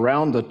laws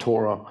around the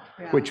Torah,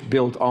 Yeah. which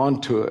built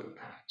onto it.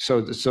 So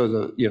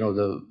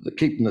the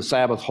keeping the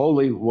Sabbath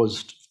holy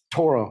was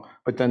Torah,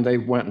 but then they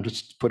went and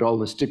just put all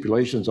the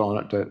stipulations on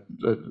it that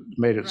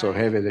made it so Right.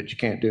 heavy that you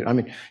can't do it. I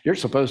mean, you're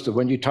supposed to,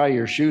 when you tie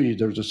your shoe,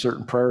 there's a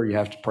certain prayer you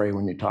have to pray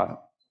when you tie it. Well,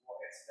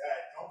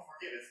 don't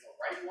forget, it's the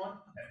right one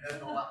and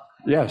then the left.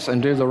 Yes,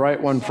 and do the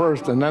right one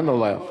first and then the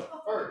left.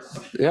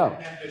 First. Yeah.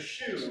 And the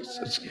shoe.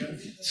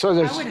 So I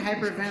there's, would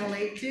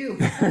hyperventilate too.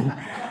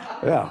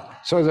 yeah.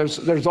 So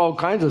there's all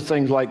kinds of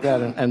things like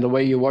that, and the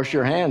way you wash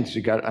your hands,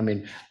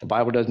 the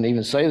Bible doesn't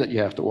even say that you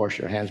have to wash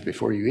your hands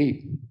before you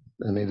eat.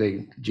 I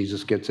mean,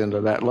 Jesus gets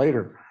into that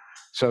later.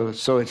 So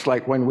it's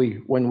like when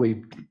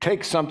we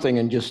take something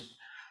and just,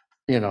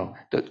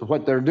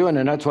 what they're doing,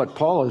 and that's what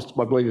Paul is,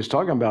 I believe, is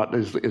talking about,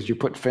 is you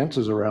put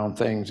fences around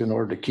things in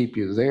order to keep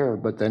you there,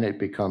 but then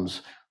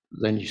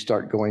then you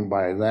start going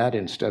by that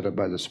instead of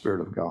by the Spirit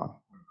of God.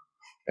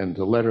 And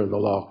the letter of the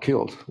law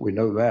kills. We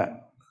know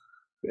that.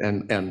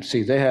 And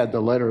see, they had the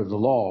letter of the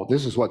law.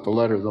 This is what the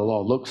letter of the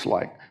law looks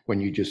like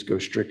when you just go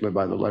strictly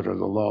by the letter of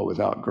the law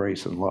without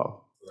grace and love.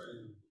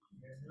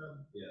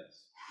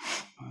 Yes.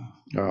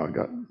 Oh, I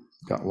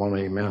got one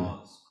amen.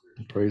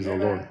 Praise the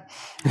Lord.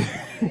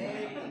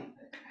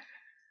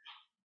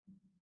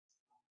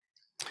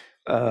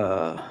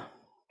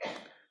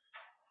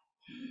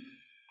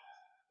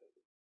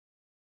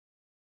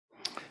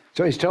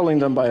 So he's telling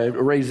them by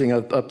raising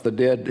up the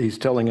dead, he's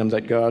telling them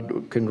that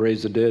God can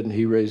raise the dead, and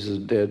he raises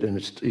the dead, and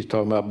he's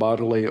talking about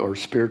bodily or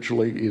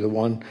spiritually, either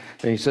one.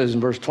 And he says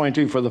in verse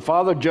 22, "For the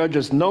Father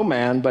judges no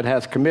man, but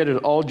hath committed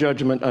all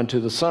judgment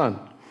unto the Son,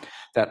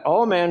 that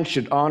all men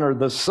should honor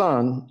the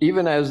Son,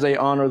 even as they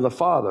honor the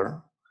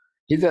Father.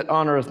 He that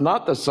honoreth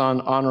not the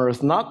Son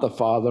honoreth not the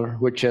Father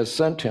which has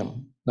sent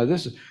him. Now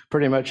this is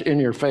pretty much in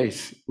your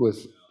face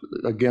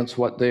against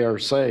what they are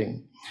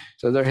saying.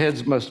 So their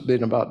heads must have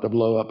been about to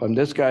blow up. And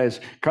this guy is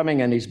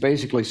coming and he's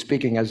basically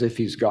speaking as if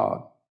he's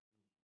God.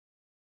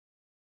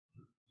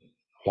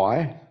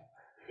 Why?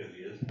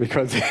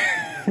 Because he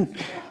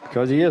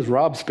is.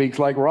 Rob speaks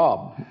like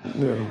Rob.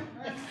 You know,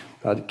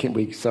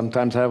 we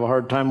sometimes have a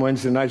hard time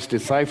Wednesday nights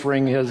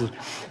deciphering his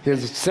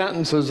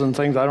sentences and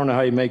things. I don't know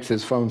how he makes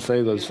his phone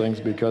say those things,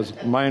 because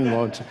mine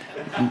wants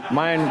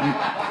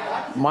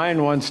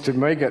to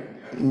make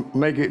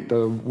it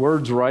the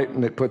words right,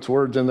 and it puts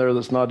words in there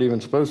that's not even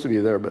supposed to be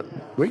there. But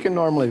we can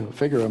normally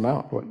figure them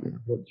out. What you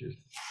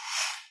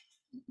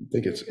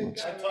think it's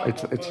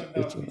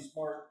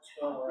Smart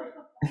spell right.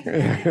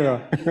 yeah.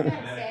 He's got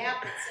this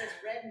app that says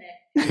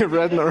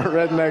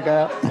redneck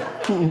app.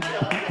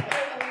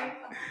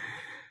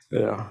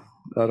 Yeah,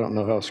 I don't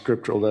know how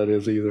scriptural that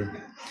is either.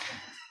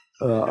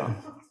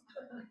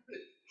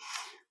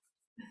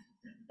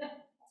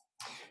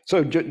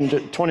 So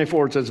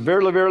 24, it says,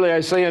 "Verily, verily, I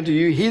say unto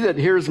you, he that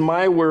hears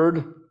my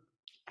word,"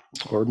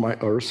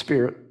 or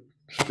spirit,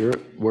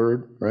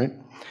 word, right?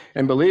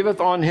 "And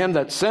believeth on him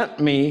that sent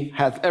me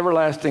hath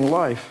everlasting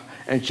life,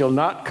 and shall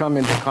not come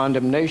into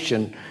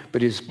condemnation,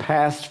 but is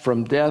passed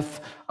from death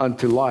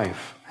unto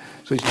life."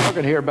 So he's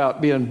talking here about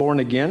being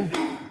born again,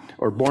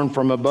 or born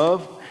from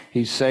above.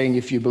 He's saying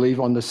if you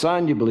believe on the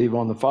Son, you believe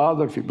on the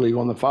Father. If you believe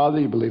on the Father,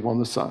 you believe on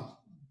the Son.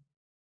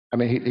 I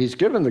mean, he's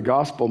given the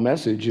gospel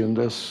message in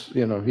this,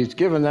 he's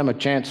given them a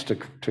chance to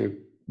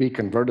be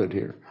converted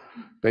here,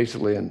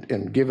 basically,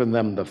 and given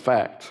them the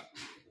facts.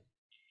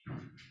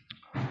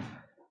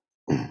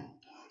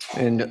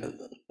 And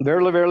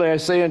verily, verily, I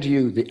say unto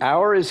you, the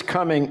hour is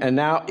coming, and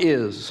now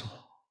is.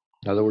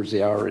 In other words,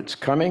 the hour it's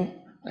coming,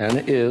 and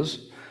it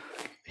is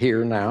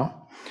here now,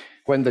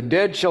 when the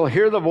dead shall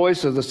hear the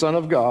voice of the Son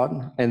of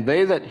God, and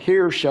they that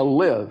hear shall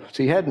live.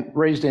 See, he hadn't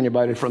raised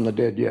anybody from the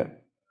dead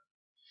yet,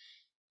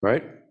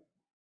 right?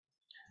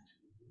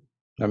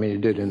 I mean, he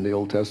did in the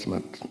Old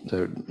Testament,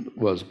 there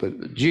was,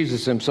 but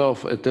Jesus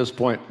himself at this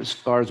point, as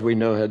far as we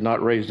know, had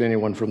not raised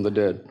anyone from the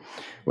dead.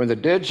 When the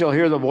dead shall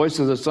hear the voice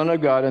of the Son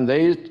of God, and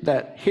they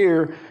that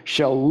hear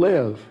shall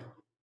live.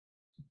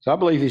 So I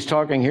believe he's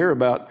talking here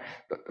about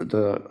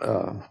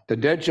the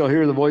dead shall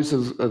hear the voice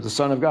of the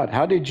Son of God.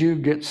 How did you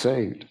get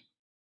saved?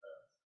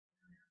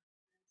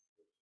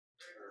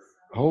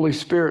 Holy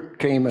Spirit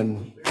came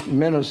and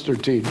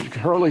ministered to you.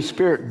 Holy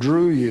Spirit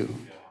drew you.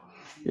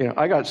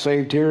 I got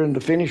saved here in the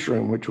finish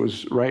room, which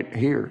was right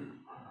here,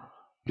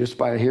 just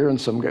by hearing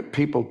some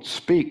people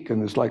speak.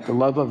 And it's like the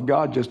love of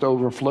God just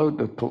overflowed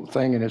the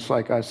thing. And it's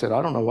like I said,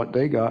 I don't know what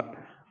they got,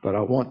 but I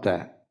want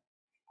that.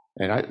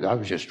 And I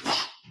was just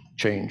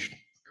changed.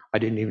 I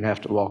didn't even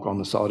have to walk on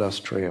the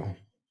sawdust trail.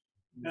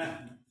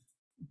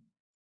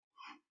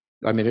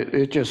 I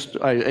mean,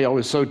 I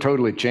was so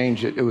totally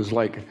changed. It was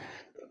like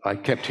I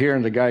kept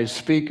hearing the guys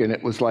speak, and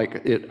it was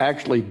like it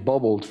actually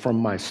bubbled from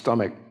my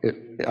stomach.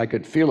 I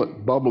could feel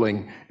it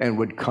bubbling and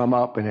would come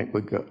up, and it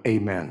would go,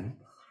 amen,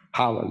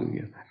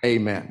 hallelujah,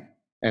 amen.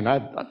 And I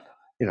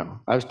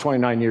was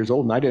 29 years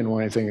old, and I didn't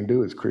want anything to do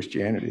with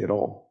Christianity at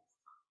all.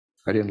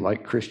 I didn't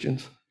like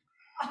Christians.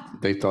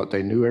 They thought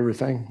they knew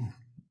everything.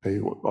 They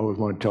always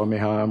want to tell me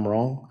how I'm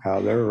wrong,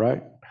 how they're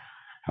right,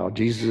 how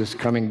Jesus is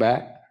coming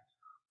back,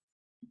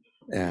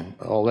 and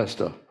all that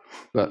stuff.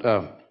 But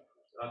Not to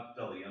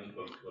tell the young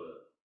folks what a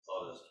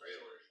sawdust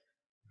trailer is.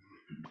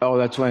 oh,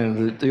 that's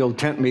when the old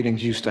tent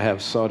meetings used to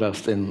have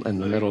sawdust in the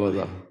middle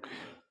of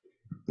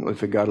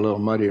if it got a little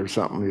muddy or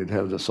something, you'd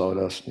have the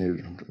sawdust.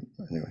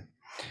 Anyway.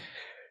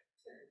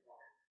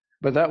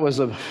 But that was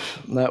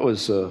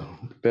the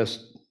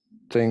best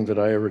thing that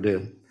I ever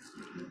did,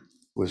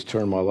 was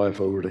turn my life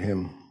over to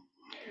him.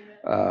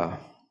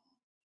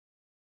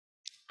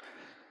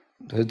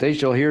 They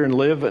shall hear and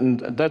live, and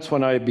that's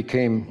when I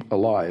became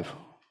alive.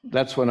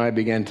 That's when I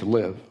began to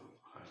live.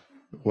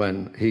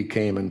 When he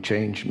came and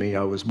changed me,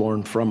 I was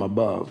born from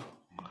above.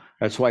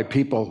 That's why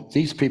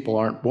these people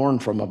aren't born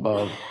from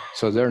above,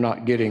 so they're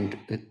not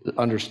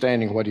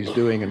understanding what he's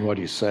doing and what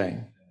he's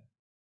saying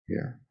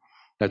here.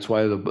 That's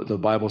why the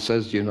Bible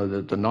says,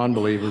 that the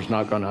non-believer's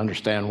not going to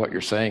understand what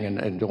you're saying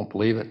and don't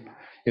believe it.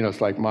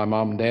 It's like my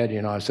mom and dad,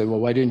 I said, well,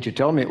 why didn't you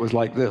tell me it was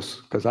like this?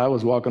 Because I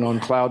was walking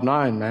on cloud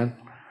 9, man.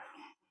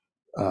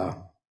 I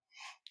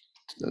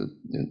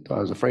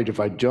was afraid if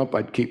I'd jump,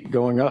 I'd keep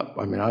going up.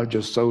 I mean, I was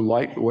just so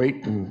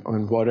lightweight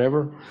and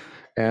whatever.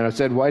 And I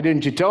said, why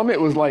didn't you tell me it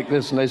was like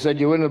this? And they said,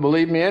 you wouldn't have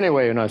believed me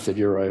anyway. And I said,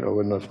 you're right, I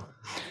wouldn't have.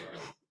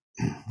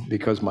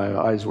 Because my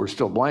eyes were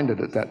still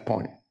blinded at that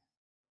point.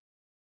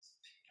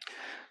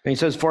 And he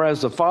says, for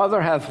as the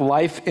Father hath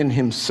life in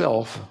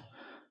himself,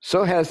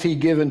 so hath he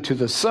given to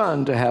the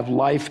Son to have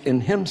life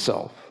in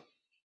himself.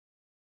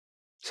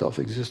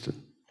 Self-existent.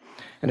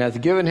 And hath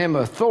given him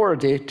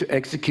authority to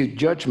execute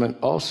judgment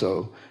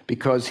also,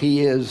 because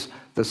he is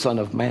the Son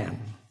of Man.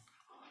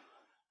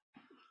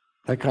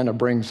 That kind of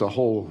brings the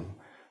whole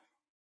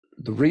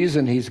the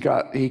reason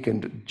he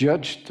can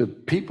judge the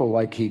people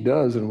like he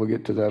does, and we'll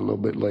get to that a little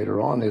bit later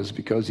on, is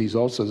because he's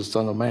also the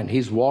Son of Man.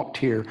 He's walked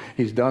here.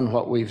 He's done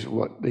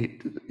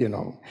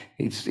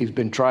he's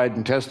been tried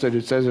and tested.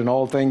 It says in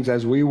all things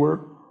as we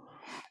were,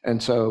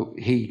 and so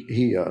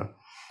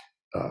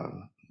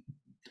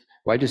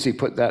why does he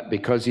put that?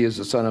 Because he is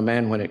the Son of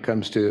Man when it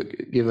comes to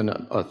giving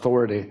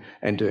authority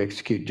and to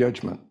execute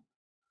judgment.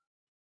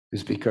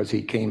 Is because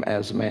he came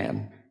as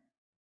man.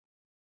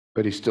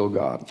 But he's still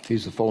God.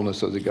 He's the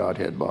fullness of the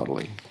Godhead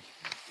bodily.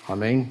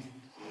 Amen.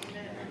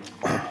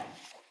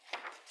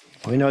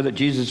 We know that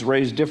Jesus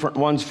raised different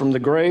ones from the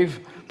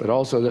grave, but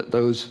also that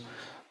those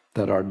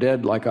that are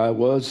dead, like I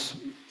was,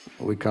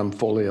 we come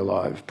fully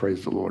alive.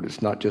 Praise the Lord.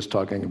 It's not just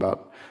talking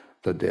about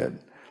the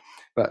dead.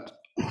 But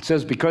it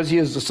says, because he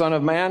is the Son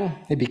of Man,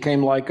 he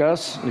became like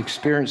us and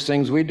experienced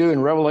things we do.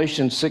 In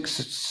Revelation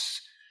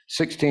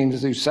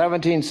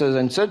 6:16-17 says,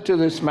 and said to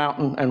this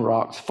mountain and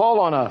rocks, fall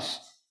on us.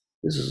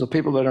 This is the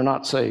people that are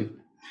not saved.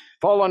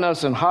 Fall on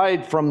us and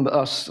hide from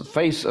us the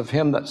face of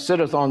him that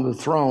sitteth on the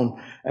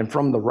throne and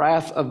from the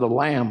wrath of the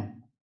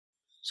Lamb.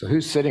 So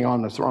who's sitting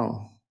on the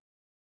throne?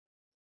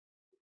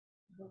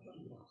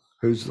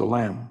 Who's the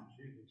Lamb?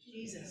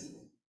 Jesus.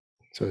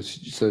 So it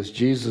says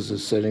Jesus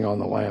is sitting on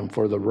the Lamb,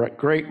 for the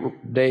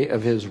great day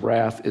of his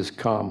wrath is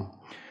come.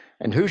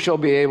 And who shall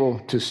be able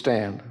to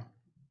stand?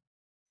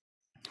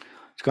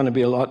 It's going to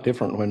be a lot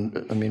different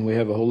we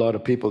have a whole lot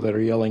of people that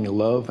are yelling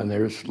love, and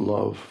there's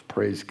love.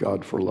 Praise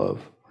God for love.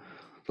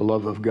 The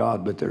love of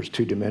God, but there's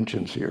two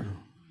dimensions here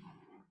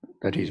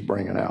that he's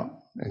bringing out.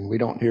 And we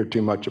don't hear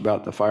too much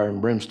about the fire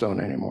and brimstone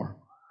anymore.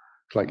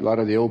 It's like a lot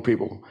of the old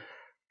people.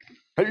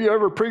 Have you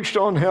ever preached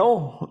on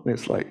hell? And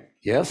it's like,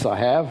 yes, I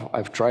have.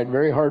 I've tried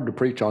very hard to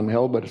preach on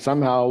hell, but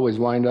somehow I always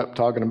wind up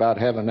talking about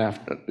heaven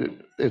after.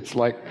 It's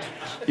like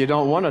you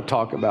don't want to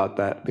talk about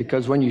that,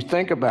 because when you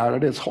think about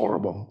it, it's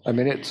horrible.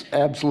 It's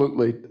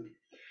absolutely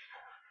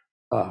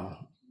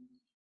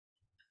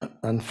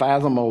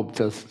unfathomable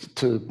to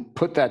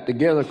put that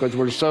together, because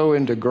we're so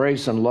into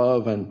grace and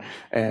love and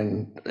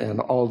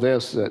all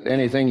this, that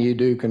anything you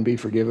do can be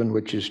forgiven,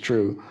 which is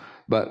true.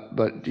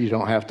 But you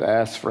don't have to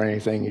ask for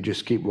anything. You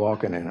just keep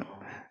walking in it.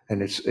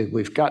 And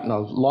we've gotten a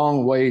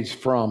long ways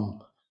from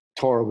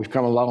Torah. We've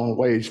come a long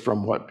ways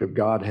from what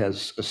God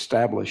has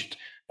established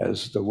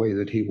as the way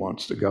that he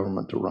wants the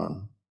government to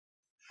run.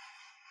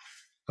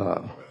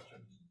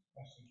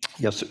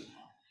 Yes, sir.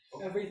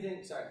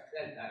 Everything, sorry,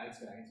 I can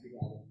speak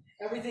louder.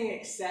 Everything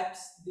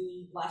accepts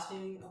the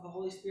blaspheming of the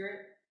Holy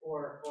Spirit,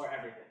 or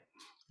everything?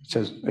 It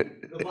says The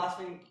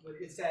blasphemy,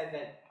 it said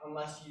that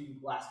unless you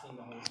blaspheme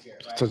the Holy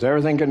Spirit, right? it says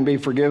everything can be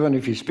forgiven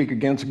if you speak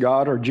against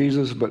God or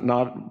Jesus, but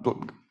not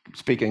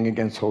speaking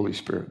against Holy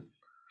Spirit,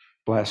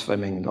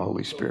 blaspheming the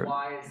Holy Spirit. So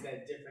why is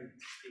that different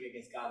to speak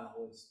against God and the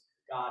Holy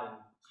God and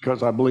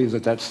Because I believe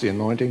that that's the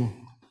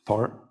anointing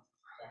part.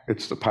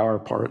 It's the power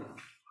part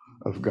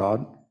of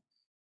God.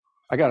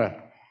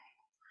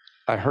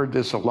 I heard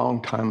this a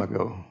long time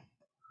ago.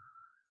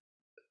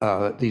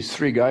 These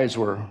three guys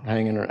were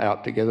hanging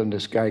out together, and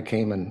this guy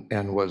came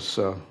and was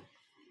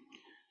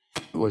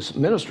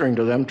ministering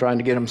to them, trying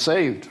to get them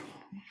saved.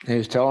 And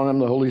he's telling them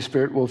the Holy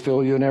Spirit will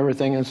fill you and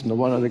everything. And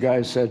one of the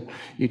guys said,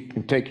 you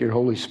can take your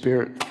Holy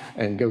Spirit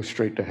and go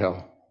straight to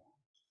hell.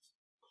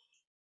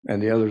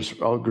 And the others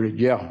all agreed,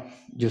 yeah,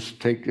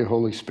 just take your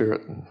Holy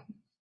Spirit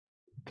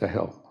to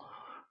hell.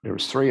 There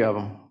was three of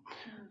them.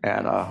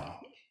 And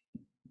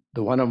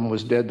the one of them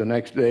was dead the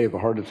next day of a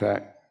heart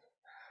attack.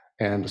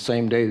 And the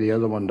same day the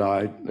other one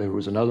died. There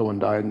was another one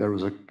died, and there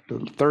was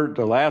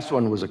the last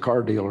one was a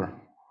car dealer.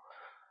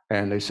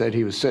 And they said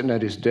he was sitting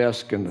at his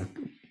desk, and the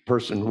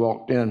person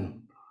walked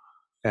in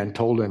and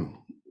told him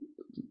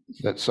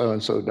that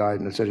so-and-so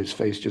died, and it said his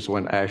face just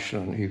went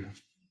ashen, and he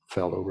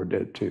fell over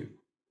dead too.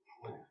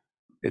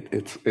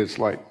 It's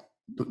like,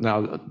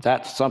 now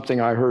that's something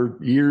I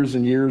heard years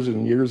and years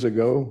and years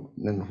ago,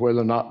 and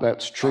whether or not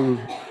that's true,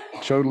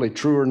 totally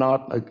true or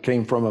not, it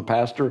came from a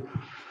pastor.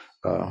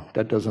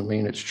 That doesn't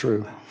mean it's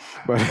true,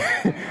 but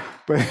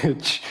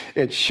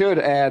it should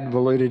add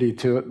validity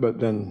to it.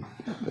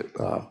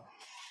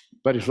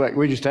 But it's like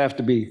we just have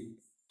to be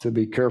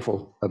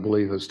careful, I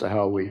believe, as to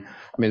how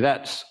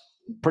that's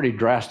pretty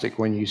drastic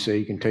when you say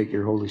you can take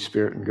your Holy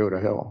Spirit and go to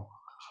hell.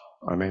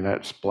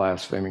 That's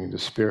blaspheming the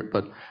Spirit.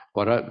 But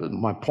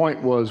my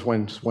point was,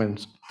 when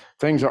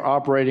things are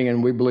operating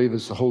and we believe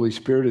it's the Holy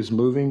Spirit is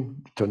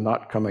moving, to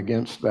not come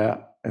against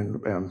that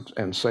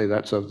and say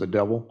that's of the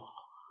devil.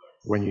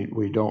 When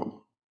we don't,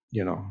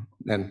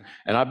 and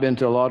I've been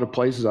to a lot of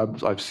places.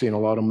 I've seen a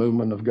lot of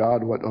movement of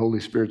God, what the Holy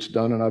Spirit's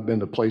done, and I've been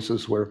to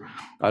places where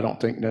I don't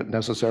think that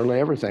necessarily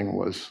everything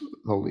was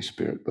Holy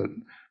Spirit, but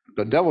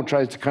the devil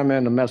tries to come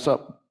in and mess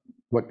up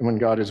when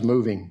God is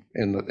moving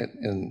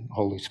in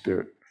Holy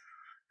Spirit,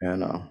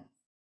 and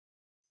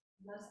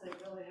Unless they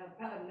really have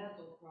kind of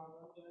mental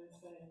problems, I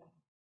say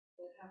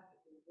they have to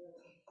be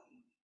really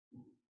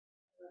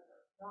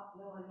not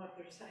knowing what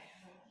they're saying.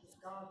 It's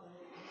God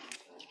knows.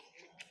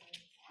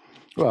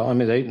 well,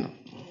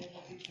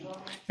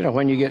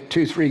 when you get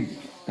 2-3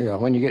 Yeah,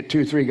 when you get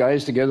 2, 3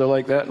 guys together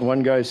like that, and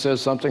one guy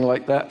says something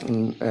like that,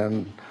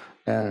 and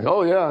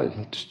oh yeah,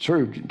 it's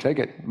true, take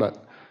it.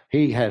 But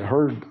he had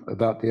heard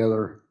about the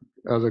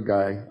other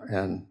guy,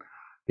 and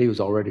he was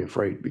already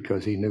afraid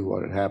because he knew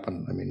what had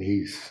happened. I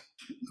mean,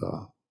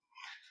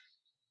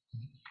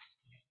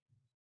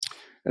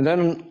 and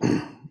then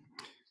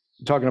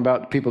talking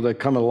about people that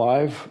come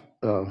alive,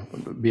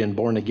 being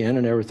born again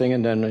and everything.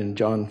 And then in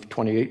John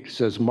 28, it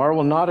says,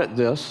 marvel not at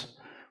this,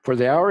 for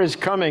the hour is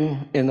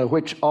coming in the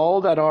which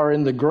all that are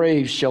in the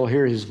grave shall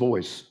hear his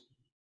voice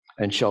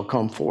and shall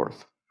come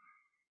forth.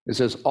 It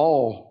says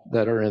all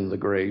that are in the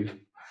grave.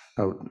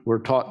 We're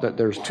taught that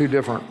there's two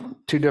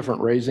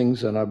different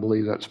raisings, and I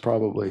believe that's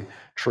probably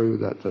true,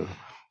 that the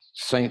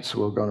saints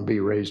were going to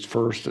be raised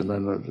first, and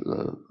then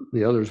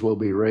the others will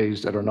be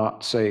raised that are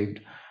not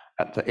saved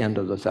at the end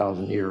of the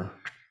 1,000-year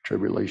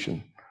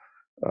tribulation.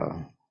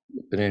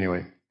 But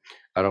anyway,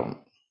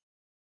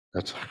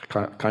 that's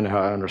kind of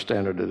how I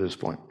understand it at this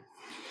point.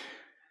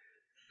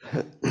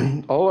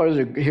 All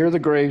that hear the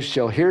graves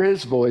shall hear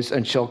his voice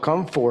and shall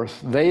come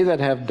forth, they that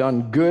have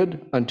done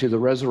good unto the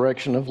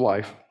resurrection of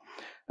life,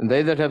 and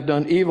they that have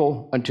done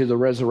evil unto the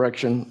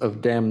resurrection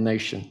of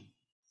damnation.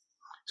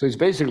 So he's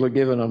basically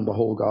giving them the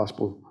whole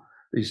gospel.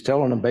 He's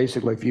telling them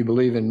basically, if you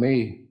believe in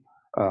me,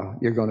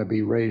 you're going to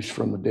be raised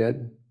from the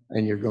dead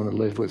and you're going to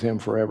live with him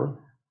forever.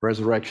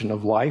 Resurrection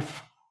of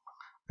life.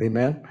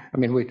 Amen. I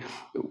mean,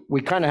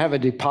 we kind of have a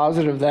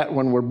deposit of that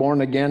when we're born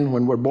again.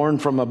 When we're born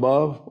from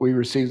above, we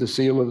receive the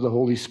seal of the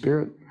Holy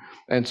Spirit.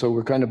 And so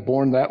we're kind of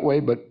born that way,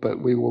 but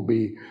we will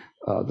be,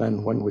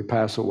 then when we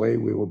pass away,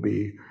 we will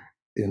be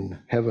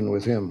in heaven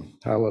with him.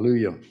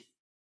 Hallelujah.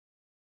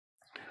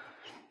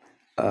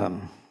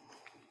 And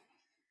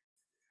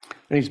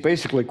he's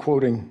basically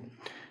quoting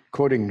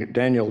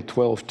Daniel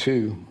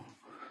 12:2.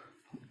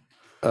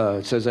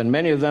 It says, and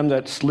many of them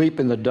that sleep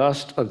in the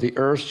dust of the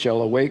earth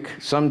shall awake,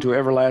 some to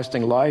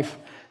everlasting life,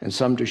 and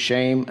some to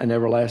shame and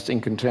everlasting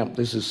contempt.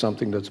 This is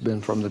something that's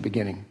been from the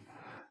beginning,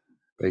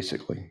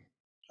 basically.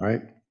 All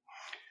right?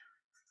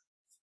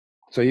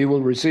 So you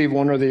will receive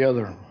one or the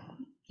other.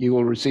 You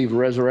will receive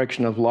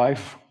resurrection of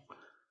life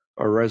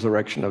or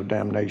resurrection of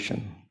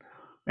damnation,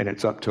 and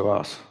it's up to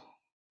us.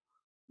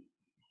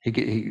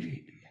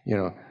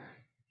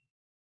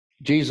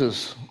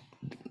 Jesus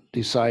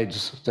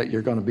decides that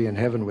you're going to be in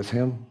heaven with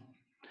him.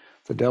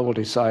 The devil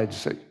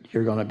decides that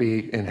you're going to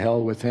be in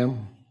hell with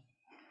him.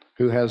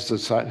 Who has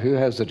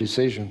the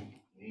decision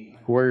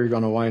where you're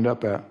going to wind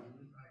up at?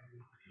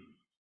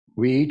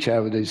 We each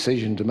have a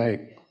decision to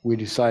make. We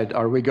decide,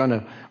 are we going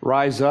to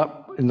rise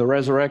up in the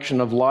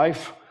resurrection of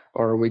life,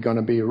 or are we going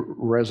to be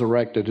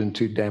resurrected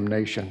into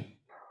damnation?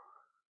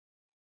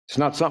 It's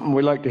not something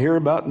we like to hear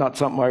about, not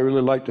something I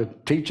really like to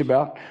teach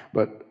about,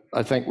 but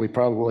I think we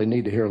probably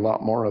need to hear a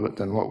lot more of it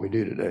than what we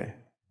do today.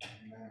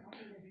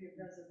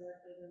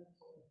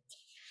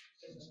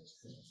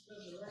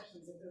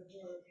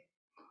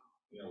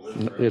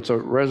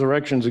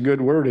 Resurrection's a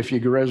good word if you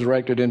get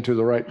resurrected into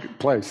the right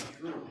place. I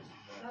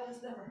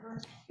just never heard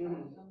it. I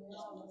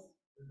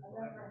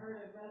never heard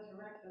it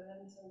resurrected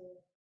into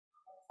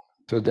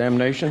To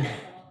damnation?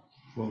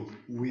 Well,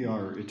 we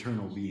are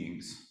eternal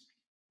beings.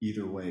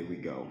 Either way we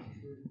go.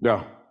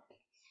 Yeah,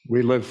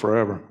 we live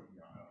forever.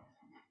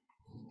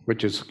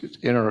 Which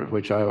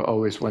I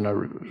always,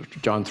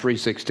 John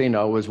 3:16, I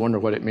always wonder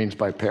what it means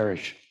by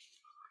perish.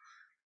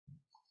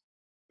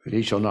 But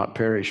he shall not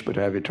perish, but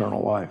have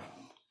eternal life.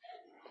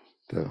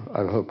 So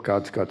I hope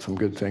God's got some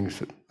good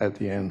things at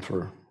the end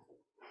for.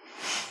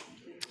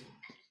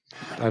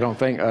 I don't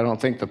think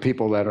the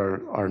people that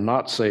are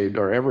not saved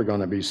are ever going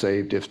to be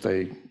saved if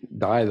they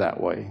die that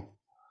way.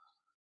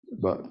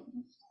 But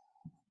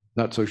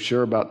not so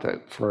sure about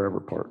that forever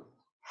part.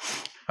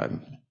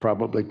 I'm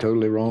probably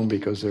totally wrong,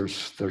 because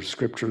there's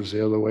scriptures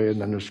the other way and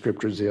then there's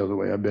scriptures the other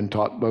way. I've been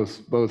taught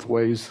both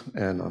ways,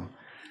 and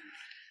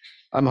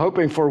I'm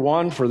hoping for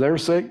one for their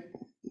sake,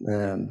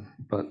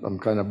 but I'm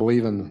kind of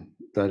believing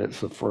that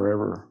it's a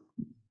forever.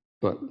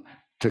 But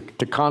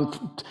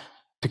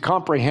to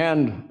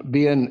comprehend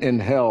being in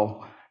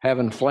hell,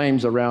 having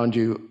flames around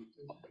you,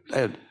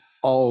 at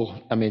all.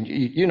 I mean,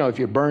 if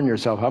you burn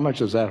yourself, how much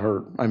does that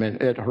hurt? I mean,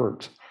 it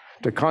hurts.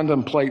 To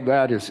contemplate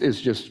that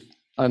is just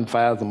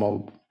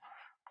unfathomable.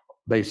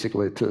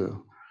 Basically,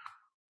 to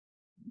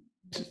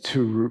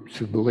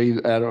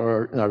believe that,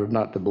 or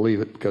not to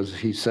believe it because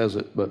he says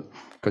it, but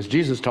because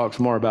Jesus talks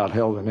more about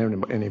hell than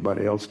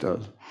anybody else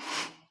does.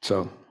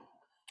 So.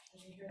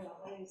 You hear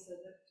that lady said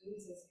that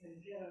Jesus can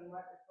get them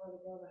right before they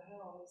go to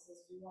hell. He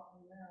says, "Do you want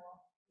me now?"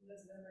 He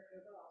doesn't ever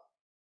give up.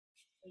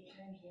 They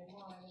change their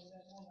mind in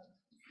that moment.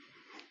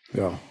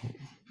 Yeah.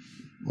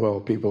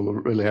 Well, people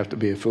really have to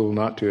be a fool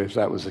not to if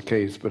that was the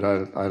case, but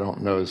I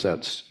don't know if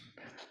that's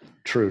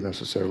true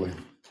necessarily.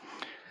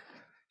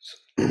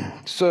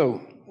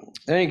 So,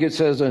 then it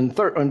says in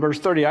verse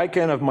 30, I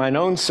can of mine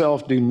own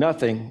self do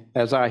nothing.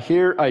 As I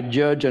hear, I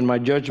judge, and my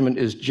judgment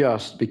is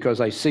just,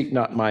 because I seek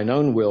not mine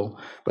own will,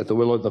 but the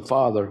will of the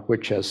Father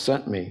which has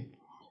sent me.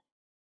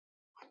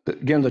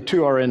 Again, the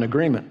two are in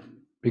agreement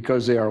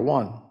because they are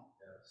one,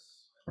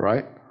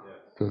 right?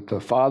 The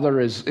Father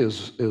is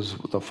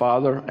the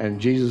Father, and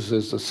Jesus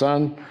is the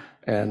Son,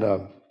 and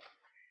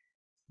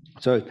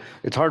so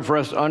it's hard for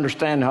us to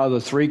understand how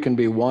the three can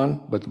be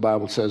one, but the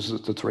Bible says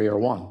that the three are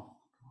one.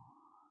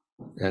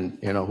 And,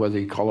 whether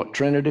you call it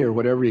Trinity or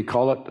whatever you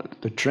call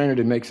it, the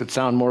Trinity makes it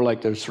sound more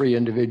like there's three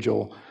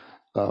individual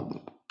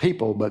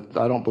people, but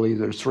I don't believe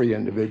there's three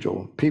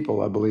individual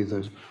people. I believe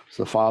there's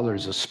the Father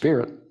is a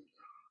spirit,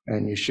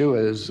 and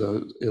Yeshua is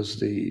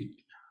the,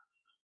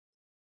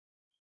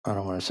 I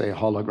don't want to say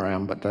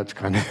hologram, but that's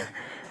kind of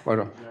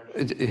what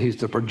he's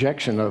the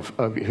projection of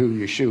who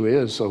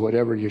Yeshua is. So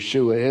whatever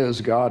Yeshua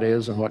is, God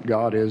is, and what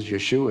God is,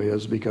 Yeshua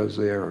is, because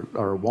they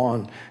are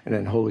one. And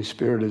then Holy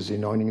Spirit is the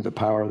anointing, the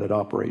power that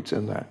operates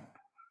in that.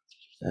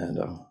 And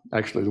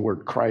actually, the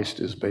word Christ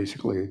is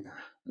basically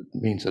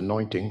means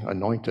anointing,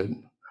 anointed.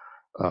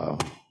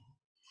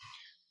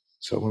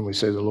 So when we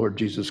say the Lord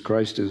Jesus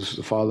Christ is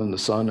the Father and the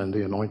Son and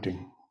the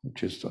anointing,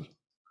 which is the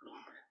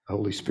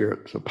Holy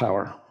Spirit, the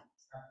power.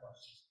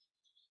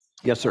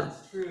 Yes, sir.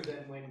 That's true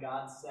that when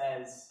God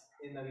says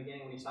in the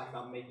beginning, when he's talking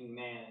about making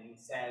man, he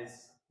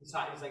says, he's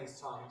talking to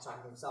himself,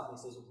 and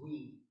he says,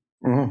 we.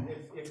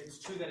 Mm-hmm. If it's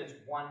true that it's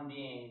one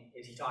being,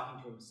 is he talking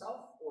to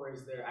himself, or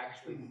is there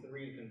actually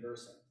three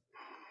conversing?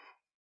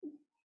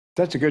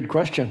 That's a good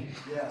question.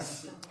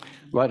 Yes.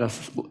 Let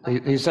us.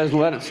 He says,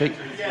 "Let us."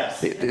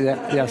 Yes.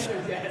 Yes.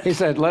 He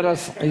said, "Let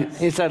us."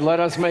 He said, "Let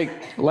us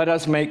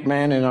make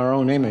man in our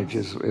own image."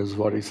 Is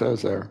what he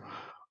says there,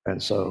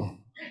 and so,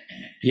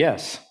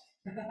 yes.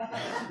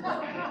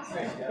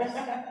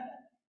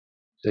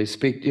 They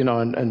speak, and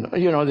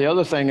the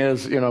other thing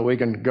is, we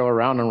can go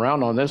around and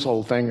around on this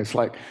whole thing. It's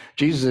like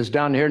Jesus is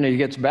down here and he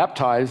gets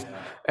baptized,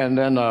 and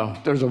then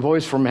there's a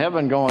voice from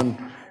heaven going,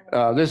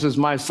 "This is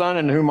my son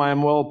in whom I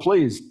am well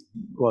pleased."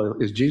 Well,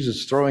 is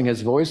Jesus throwing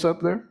his voice up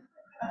there?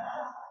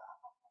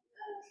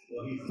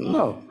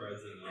 No.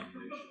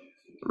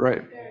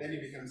 Right. Then he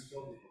becomes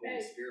filled with the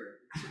Holy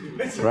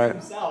Spirit. Right.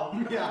 Himself.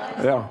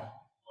 Yeah.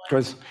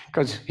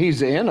 Because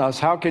he's in us.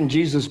 How can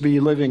Jesus be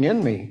living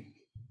in me?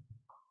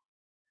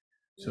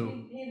 So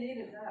He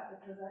needed that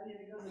because I need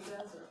to go to the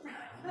desert.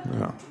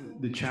 Yeah.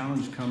 the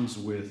challenge comes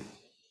with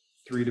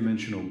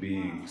three-dimensional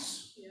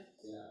beings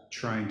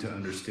trying to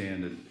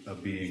understand a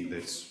being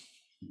that's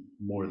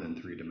more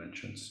than three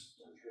dimensions.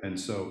 And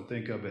so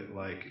think of it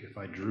like if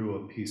I drew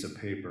a piece of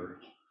paper,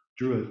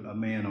 drew a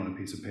man on a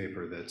piece of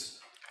paper that's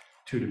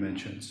two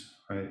dimensions,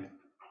 right?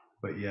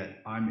 But yet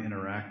I'm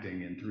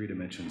interacting in three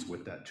dimensions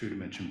with that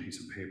two-dimension piece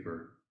of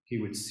paper. He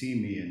would see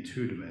me in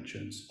two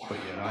dimensions, but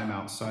yet I'm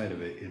outside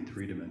of it in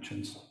three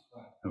dimensions,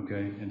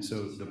 okay? And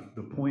so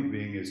the point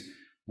being is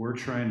we're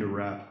trying to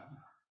wrap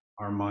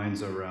our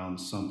minds around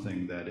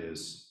something that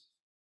is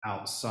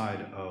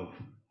outside of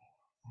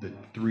the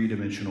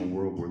three-dimensional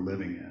world we're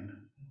living in,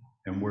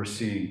 and we're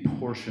seeing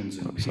portions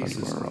and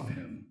pieces of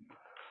him.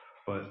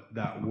 But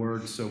that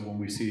word, so when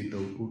we see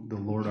the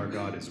Lord our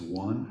God is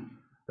one,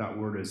 that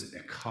word is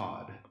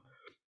echad,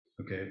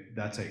 okay?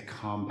 That's a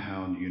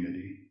compound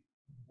unity,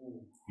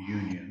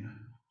 union.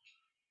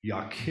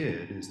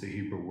 Yakid is the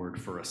Hebrew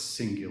word for a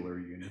singular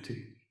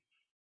unity.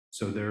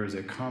 So there is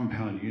a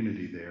compound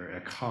unity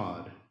there,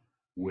 echad,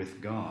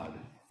 with God,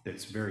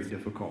 that's very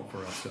difficult for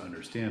us to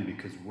understand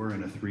because we're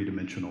in a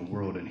three-dimensional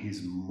world and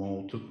he's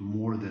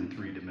more than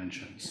three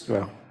dimensions.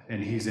 Yeah.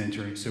 And he's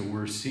entering, so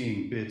we're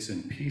seeing bits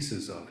and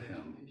pieces of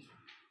him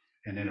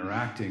and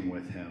interacting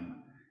with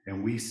him,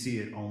 and we see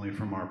it only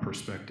from our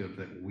perspective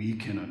that we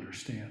can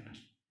understand.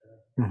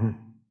 Mm-hmm.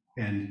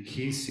 And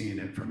he's seeing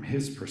it from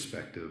his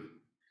perspective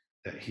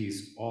that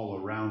he's all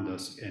around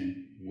us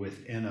and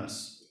within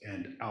us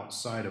and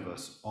outside of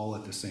us all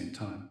at the same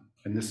time.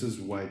 And this is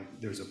why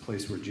there's a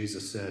place where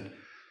Jesus said,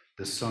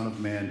 the Son of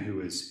Man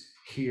who is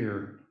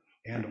here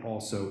and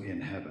also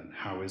in heaven.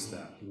 How is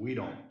that? We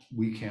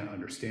can't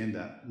understand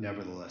that.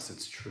 Nevertheless,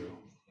 it's true.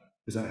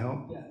 Does that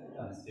help? Yeah, it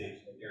does.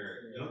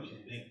 Eric, don't you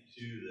think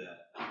too that,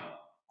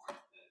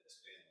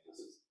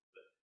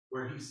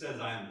 where he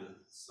says, I am the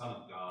Son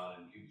of God,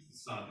 and he's the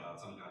Son of God,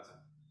 Son,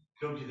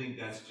 don't you think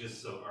that's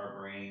just so our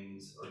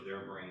brains or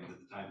their brains at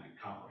the time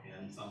could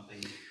comprehend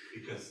something?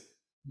 Because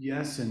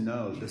yes and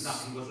no. he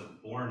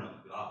wasn't born of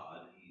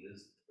God, he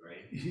is,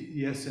 right?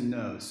 Yes and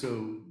no.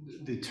 So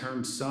the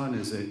term son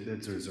is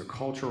there's a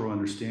cultural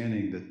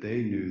understanding that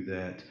they knew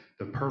that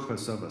the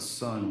purpose of a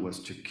son was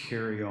to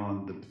carry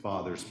on the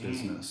Father's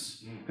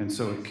business. And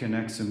so it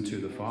connects him to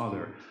the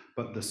Father.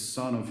 But the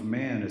Son of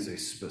Man is a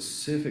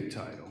specific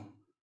title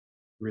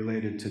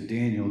related to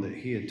Daniel that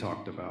he had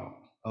talked about,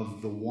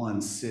 of the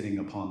one sitting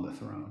upon the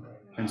throne.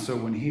 And so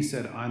when he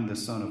said, I'm the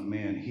Son of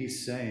Man,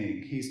 he's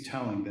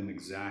telling them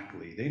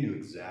exactly, they knew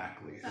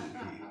exactly who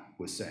he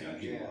was saying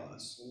he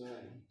was.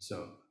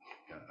 So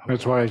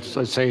That's why I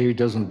say he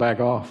doesn't back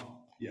off.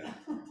 yeah.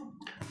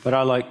 But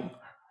I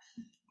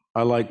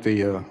like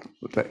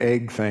the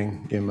egg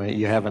thing.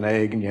 You have an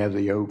egg and you have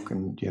the yolk,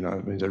 and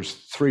there's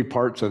three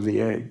parts of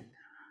the egg,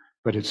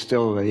 but it's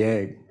still the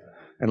egg.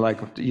 And like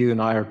you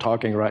and I are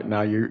talking right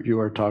now, you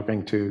are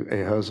talking to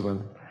a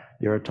husband,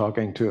 you're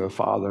talking to a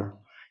father,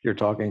 you're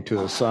talking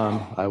to a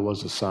son. I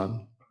was a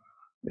son.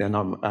 And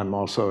I'm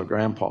also a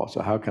grandpa,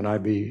 so how can I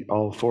be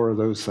all four of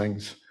those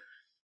things?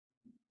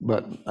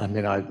 But I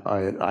mean,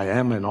 I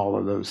am in all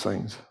of those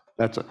things.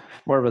 That's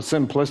more of a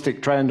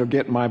simplistic trying to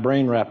get my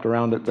brain wrapped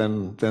around it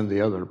than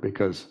the other,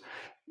 because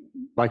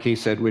like he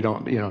said, we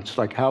don't, it's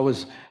like, how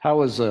was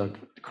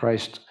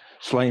Christ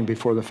slain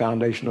before the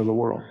foundation of the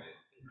world?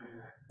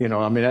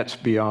 I mean, that's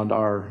beyond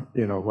our,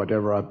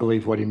 whatever. I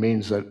believe what he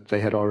means that they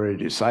had already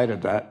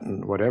decided that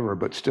and whatever,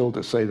 but still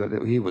to say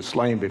that he was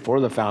slain before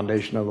the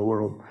foundation of the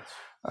world,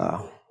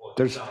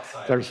 there's,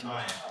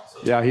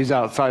 yeah, he's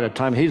outside of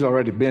time. He's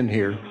already been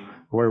here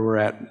where we're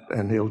at,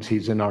 and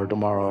he's in our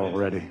tomorrow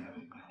already.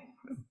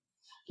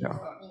 Yeah.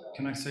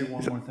 Can I say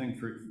one more thing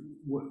for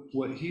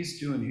what he's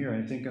doing here?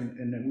 I think,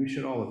 and we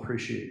should all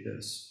appreciate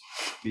this,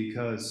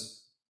 because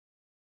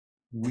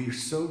we're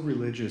so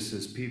religious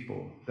as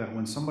people that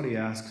when somebody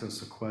asks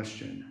us a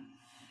question,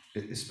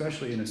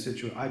 especially in a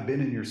situation, I've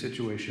been in your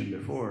situation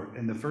before,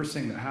 and the first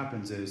thing that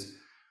happens is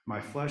my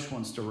flesh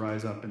wants to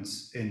rise up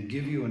and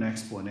give you an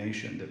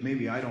explanation that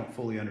maybe I don't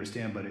fully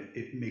understand, but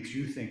it makes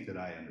you think that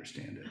I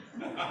understand it.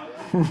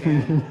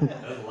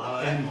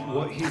 And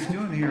what he's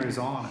doing here is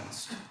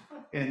honest.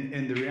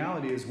 And the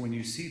reality is, when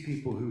you see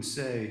people who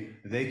say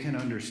they can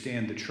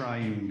understand the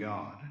triune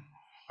God,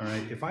 all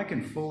right, if I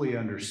can fully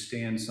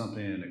understand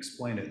something and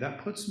explain it, that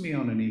puts me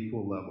on an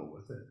equal level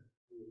with it.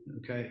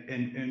 Okay,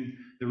 and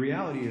the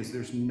reality is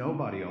there's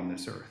nobody on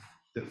this earth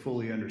that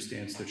fully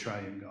understands the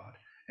triune God.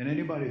 And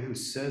anybody who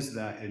says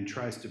that and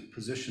tries to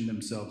position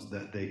themselves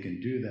that they can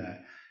do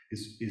that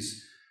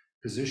is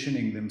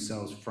positioning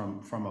themselves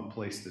from a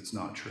place that's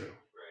not true.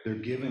 They're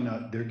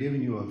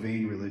giving you a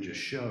vain religious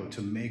show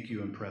to make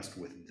you impressed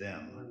with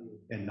them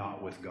and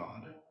not with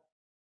God.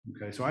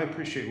 Okay, so I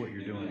appreciate what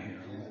you're doing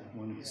here. I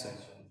wanted to say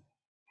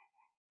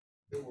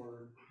that.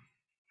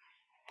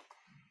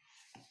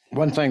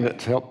 One thing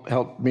that's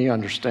helped me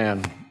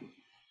understand,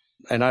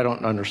 and I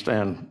don't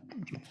understand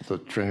the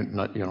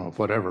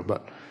whatever,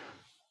 but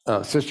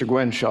Sister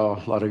Gwen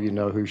Shaw, a lot of you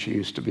know who she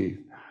used to be,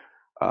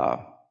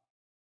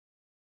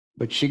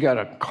 but she got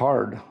a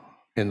card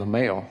in the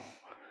mail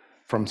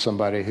from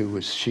somebody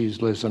she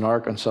lives in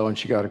Arkansas, and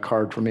she got a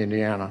card from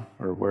Indiana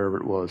or wherever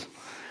it was,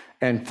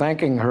 and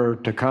thanking her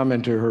to come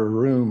into her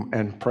room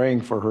and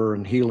praying for her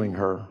and healing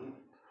her.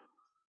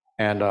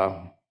 And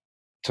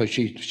so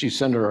she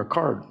sent her a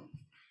card,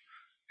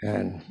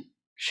 and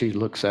she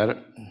looks at it,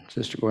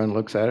 Sister Gwen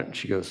looks at it, and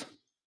she goes,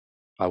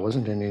 I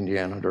wasn't in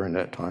Indiana during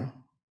that time.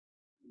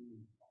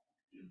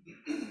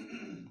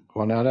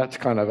 Well, now that's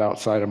kind of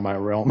outside of my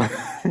realm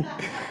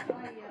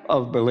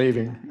of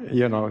believing.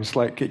 It's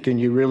like, can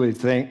you really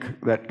think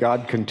that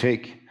God can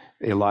take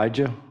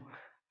Elijah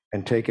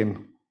and take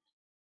him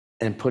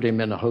and put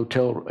him in a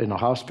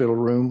hospital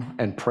room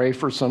and pray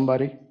for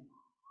somebody,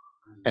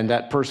 and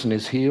that person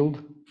is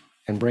healed,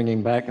 and bring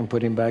him back and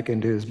put him back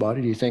into his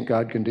body? Do you think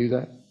God can do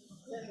that?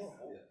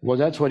 Well,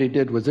 that's what he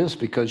did with this,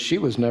 because she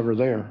was never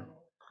there.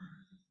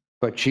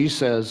 But she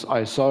says,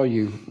 I saw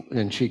you,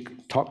 and she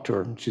talked to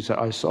her. She said,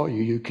 I saw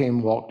you. You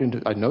walked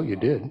into, I know you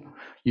did.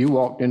 You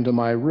walked into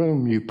my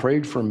room, you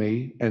prayed for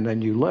me, and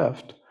then you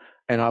left,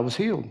 and I was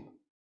healed.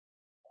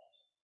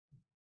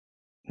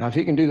 Now, if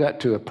he can do that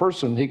to a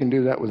person, he can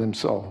do that with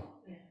himself.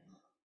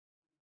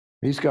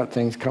 He's got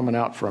things coming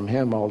out from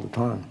him all the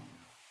time.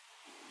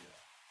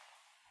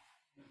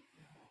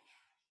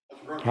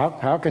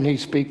 How can he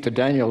speak to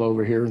Daniel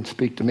over here and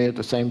speak to me at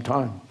the same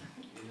time?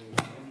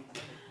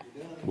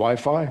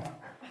 Wi-Fi.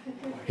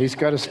 He's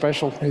got a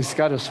special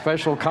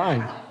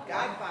kind.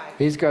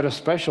 He's got a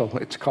special,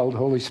 it's called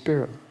Holy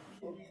Spirit.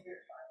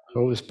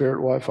 Holy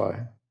Spirit Wi-Fi.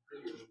 That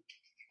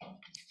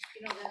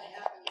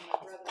happened to my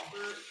brother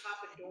Bert.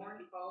 Papa Dorn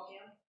called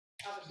him.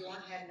 Papa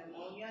Dorn had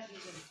pneumonia.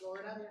 He's in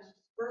Florida.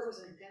 Bert was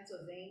in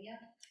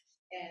Pennsylvania.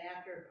 And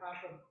after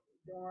Papa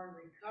Dorn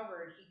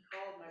recovered, he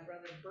called my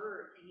brother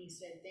Bert, and he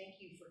said,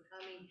 thank you for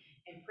coming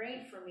and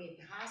praying for me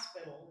at the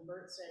hospital. And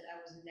Bert said, I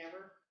was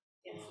never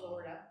in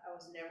Florida. I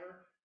was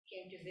never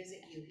came to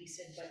visit you. He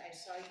said, but I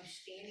saw you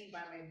standing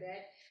by my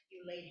bed.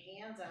 You laid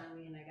hands on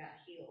me, and I got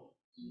healed.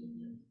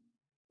 Mm-hmm.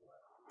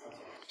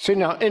 See,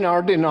 now in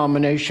our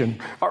denomination,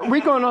 are we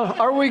going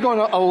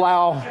to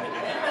allow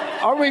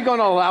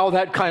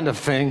that kind of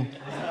thing?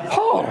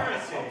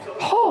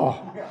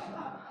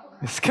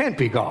 This can't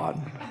be God.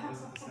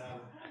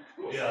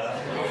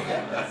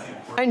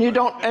 And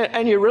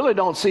you really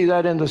don't see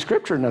that in the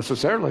scripture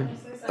necessarily,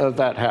 of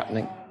that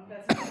happening.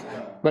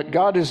 But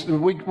God is,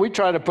 we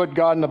try to put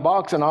God in the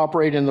box and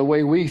operate in the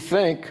way we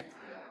think,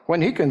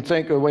 when he can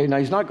think a way. Now,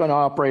 he's not going to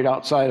operate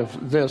outside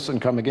of this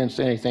and come against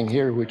anything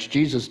here, which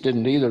Jesus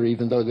didn't either,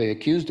 even though they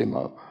accused him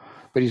of.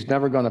 But he's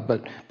never going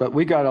to, but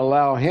we got to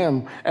allow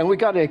him, and we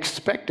got to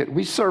expect it.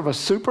 We serve a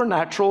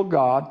supernatural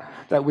God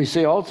that we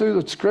see all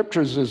through the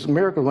scriptures as a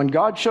miracle. When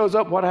God shows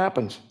up, what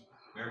happens?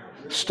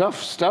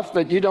 Stuff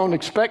that you don't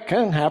expect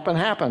can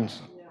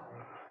happens.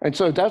 And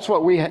so that's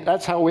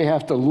how we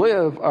have to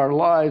live our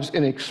lives,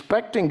 in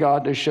expecting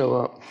God to show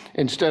up,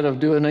 instead of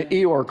doing an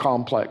Eeyore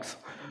complex.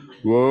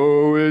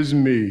 Woe is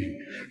me.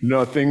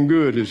 Nothing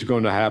good is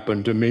going to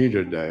happen to me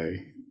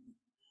today.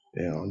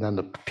 and then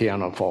the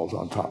piano falls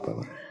on top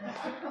of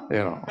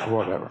it,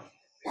 whatever.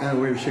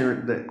 We were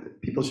sharing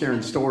that people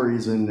sharing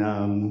stories,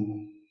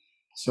 and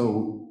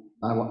so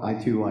I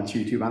too watch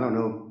YouTube. I don't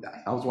know.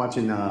 I was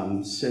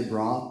watching Sid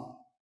Roth.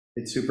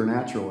 It's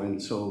Supernatural,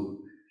 and so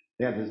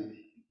yeah,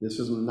 this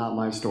is not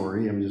my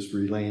story. I'm just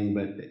relaying,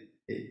 but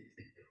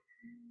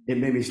it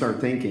made me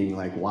start thinking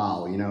like,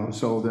 wow,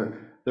 So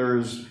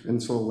there's, and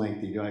it's a little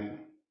lengthy.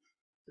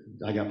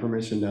 I got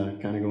permission to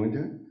kind of go into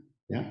it?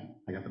 Yeah,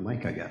 I got the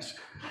mic, I guess.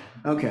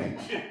 Okay,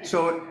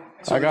 so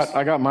I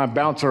got my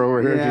bouncer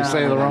over here if you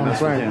say the wrong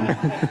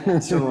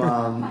thing. So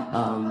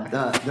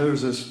there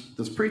was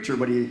this preacher,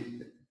 but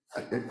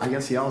I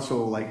guess he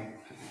also, like,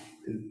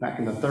 back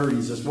in the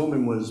 30s, this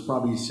woman was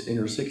probably in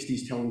her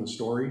 60s telling the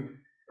story.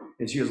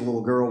 And she was a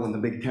little girl when the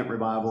big tent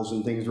revivals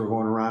and things were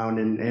going around.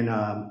 And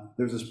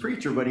there's this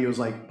preacher, but he was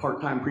like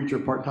part-time preacher,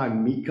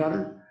 part-time meat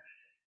cutter.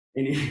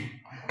 And he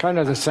kind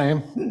of the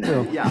same.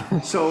 Yeah.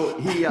 So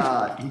he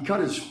cut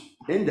his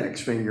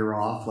index finger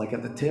off, like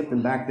at the tip.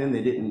 And back then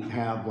they didn't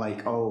have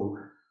like, sew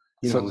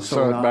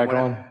it back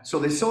on. So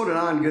they sewed it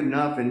on good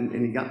enough, and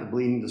he got the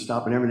bleeding to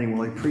stop and everything.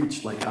 Well, he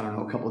preached like, I don't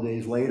know, a couple of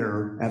days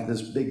later at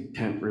this big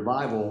tent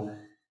revival.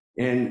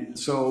 And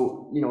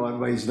so,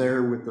 everybody's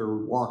there with their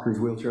walkers,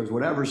 wheelchairs,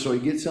 whatever. So he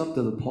gets up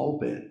to the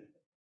pulpit,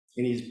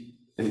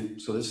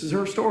 and so this is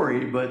her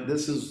story, but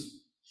this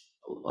is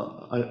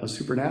a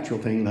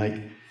supernatural thing. Like,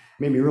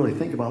 made me really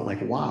think about,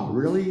 like, wow,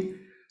 really?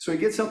 So he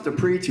gets up to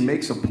preach, he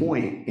makes a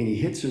point, and he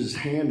hits his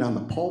hand on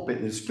the pulpit,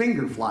 and his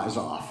finger flies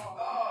off.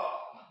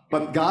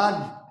 But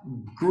God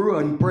grew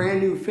a brand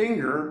new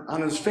finger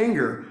on his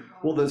finger.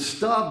 Well, the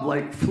stub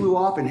like flew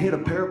off and hit a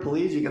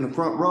paraplegic in the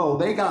front row.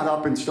 They got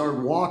up and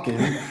started walking,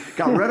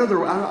 got rid of the,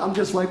 I'm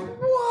just like,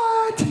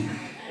 what?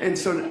 And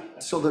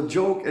so the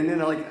joke, and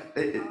then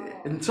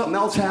and something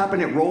else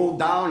happened. It rolled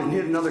down and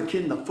hit another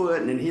kid in the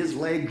foot, and then his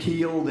leg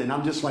healed. And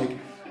I'm just like,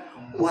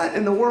 what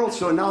in the world?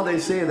 So now they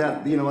say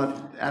that,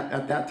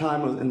 at that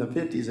time in the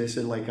 50s, they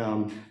said like,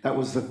 that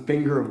was the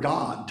finger of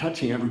God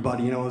touching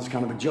everybody, it was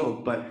kind of a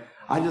joke. But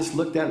I just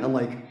looked at it and I'm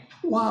like,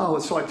 wow.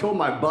 So I told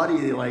my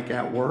buddy, like,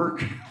 at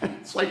work,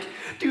 it's like,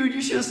 dude,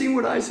 you should have seen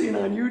what I seen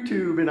on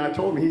YouTube. And I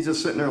told him, he's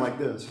just sitting there like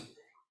this.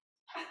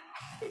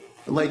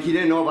 Like, he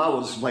didn't know if I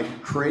was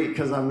like crazy,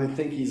 because I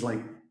think he's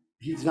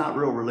not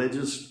real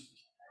religious,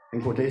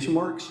 in quotation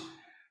marks,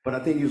 but I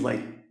think he was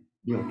like,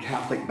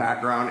 Catholic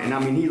background. And I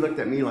mean, he looked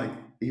at me like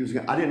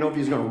I didn't know if he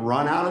was going to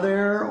run out of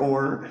there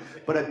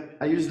but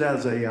I used that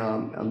as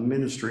a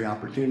ministry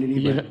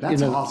opportunity. But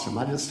that's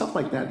awesome. Stuff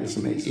like that is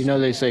amazing.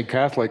 They say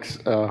Catholics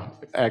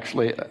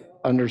actually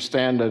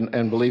understand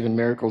and believe in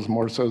miracles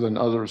more so than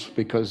others,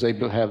 because they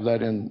have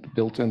that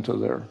built into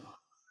their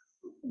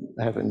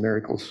having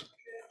miracles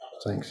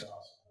things.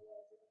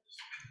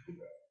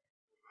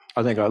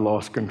 I think I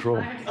lost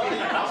control.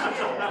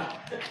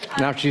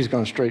 Now she's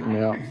going to straighten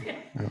me out.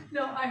 Yeah.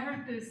 No, I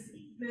heard this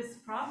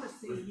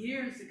prophecy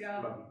years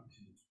ago.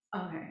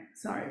 Okay,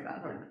 sorry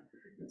about that.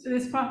 So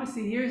this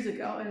prophecy years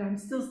ago, and I'm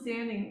still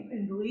standing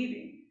and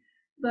believing,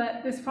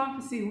 but this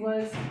prophecy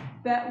was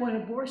that when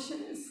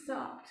abortion is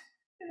stopped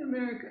in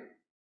America,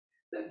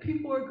 that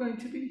people are going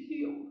to be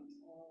healed.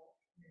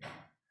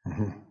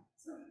 Mm-hmm.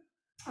 So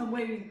I'm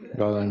waiting for that.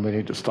 Well, then we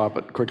need to stop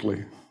it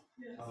quickly.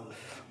 Yes.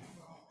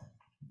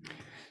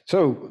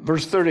 So,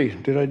 verse 30,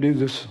 did I do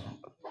this?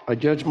 I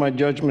judge my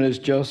judgment is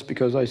just,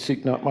 because I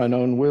seek not mine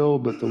own will,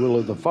 but the will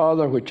of the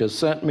Father which has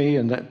sent me.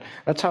 And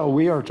that's how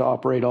we are to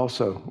operate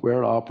also. We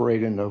are to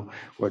operate in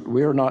what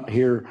we are not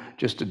here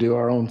just to do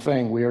our own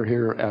thing. We are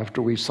here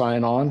after we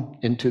sign on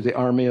into the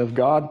army of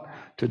God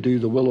to do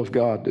the will of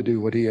God, to do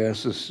what he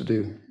asks us to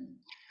do.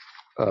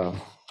 And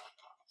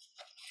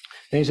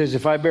he says,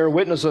 if I bear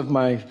witness of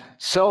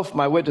myself,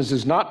 my witness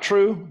is not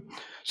true.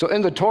 So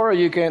in the Torah,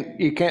 you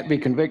can't be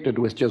convicted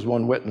with just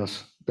one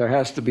witness. There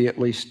has to be at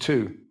least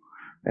two.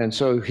 And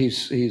so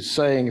he's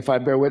saying, if I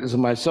bear witness of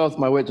myself,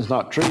 my witness is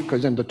not true,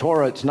 because in the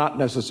Torah, it's not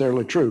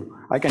necessarily true.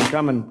 I can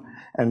come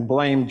and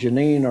blame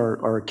Janine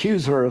or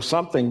accuse her of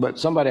something, but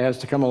somebody has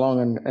to come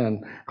along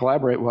and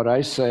collaborate what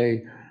I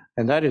say.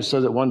 And that is so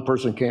that one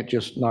person can't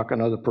just knock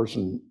another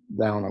person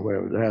down or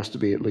whatever. There has to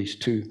be at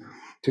least two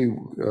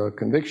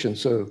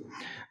convictions. So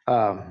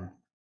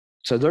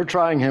they're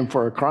trying him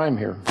for a crime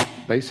here,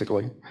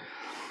 basically.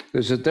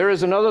 It says, there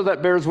is another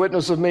that bears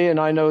witness of me, and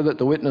I know that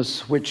the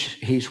witness which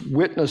he's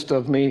witnessed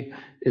of me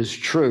is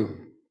true,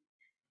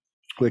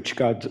 which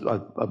God,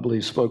 I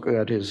believe, spoke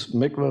at his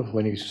mikvah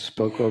when he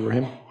spoke over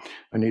him.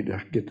 I need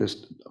to get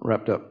this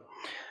wrapped up.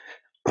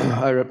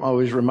 I'm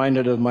always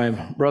reminded of my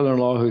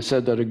brother-in-law who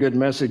said that a good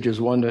message is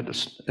one that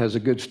has a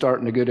good start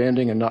and a good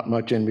ending and not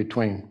much in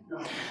between.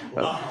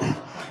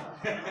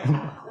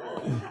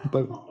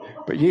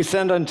 But ye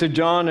send unto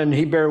John, and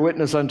he bare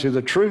witness unto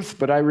the truth,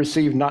 but I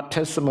receive not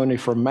testimony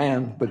from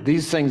man. But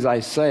these things I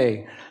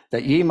say,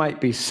 that ye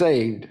might be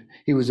saved.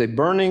 He was a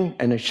burning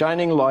and a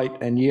shining light,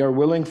 and ye are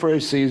willing for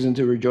a season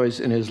to rejoice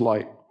in his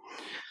light.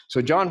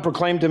 So John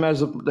proclaimed him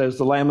as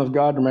the Lamb of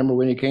God. Remember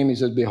when he came, he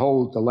said,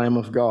 behold, the Lamb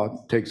of God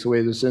takes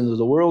away the sins of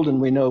the world.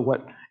 And we know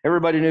what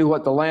Everybody knew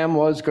what the lamb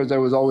was because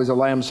there was always a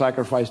lamb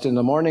sacrificed in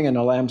the morning and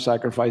a lamb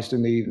sacrificed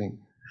in the evening.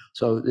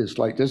 So it's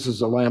like, this is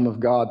the Lamb of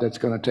God that's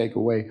going to take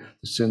away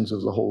the sins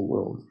of the whole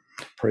world.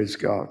 Praise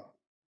God.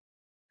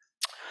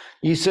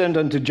 Ye send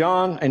unto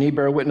John, and he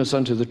bare witness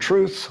unto the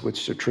truth,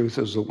 which the truth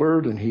is the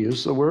word, and he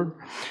is the word.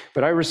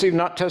 But I receive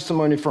not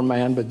testimony from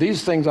man, but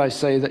these things I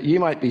say, that ye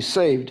might be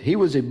saved. He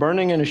was a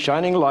burning and a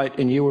shining light,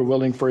 and ye were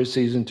willing for a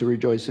season to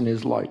rejoice in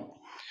his light.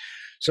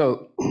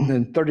 So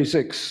in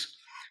 36,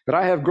 but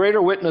I have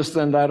greater witness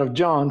than that of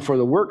John, for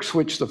the works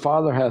which the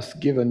Father hath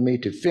given me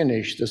to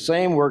finish, the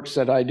same works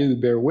that I do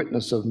bear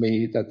witness of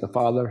me, that the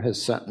Father has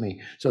sent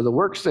me. So the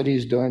works that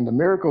he's doing, the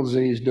miracles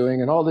that he's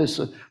doing, and all this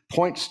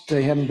points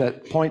to him,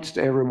 that points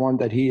to everyone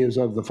that he is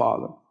of the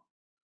Father.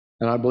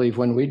 And I believe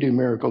when we do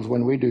miracles,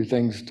 when we do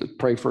things to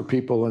pray for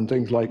people and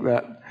things like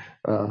that,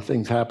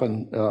 things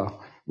happen,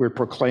 we're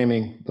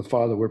proclaiming the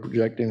Father, we're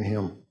projecting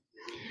him.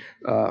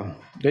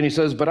 Then he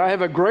says, but I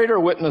have a greater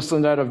witness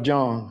than that of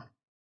John.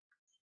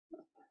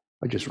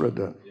 I just read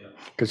that.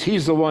 Because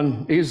he's the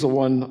one,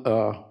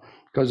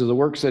 because of the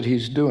works that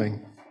he's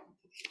doing.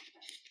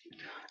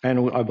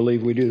 And I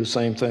believe we do the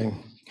same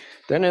thing.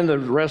 Then in the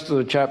rest of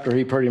the chapter,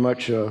 he pretty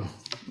much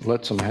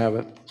lets them have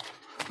it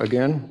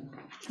again.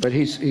 But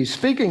he's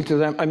speaking to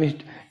them. I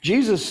mean,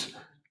 Jesus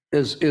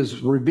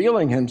is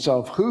revealing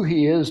himself, who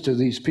he is to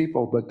these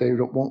people, but they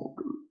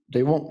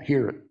won't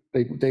hear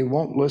it. They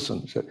won't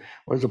listen. So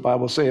what does the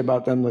Bible say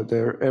about them? That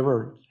they're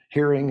ever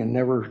hearing and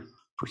never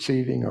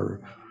perceiving,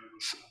 or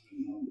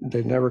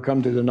they never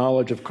come to the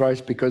knowledge of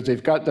Christ because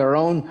they've got their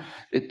own.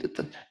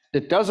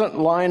 It doesn't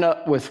line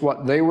up with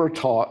what they were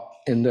taught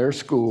in their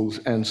schools,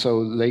 and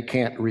so they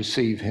can't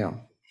receive him.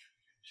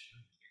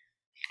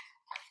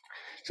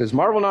 It says,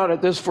 marvel not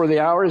at this, for the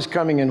hour is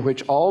coming in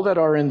which all that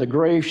are in the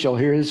grave shall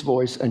hear his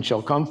voice, and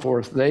shall come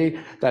forth, they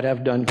that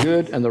have done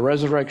good, and the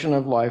resurrection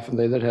of life, and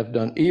they that have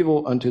done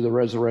evil unto the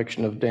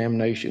resurrection of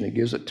damnation. He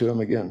gives it to him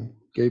again.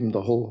 Gave him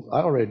the whole. I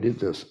already did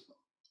this.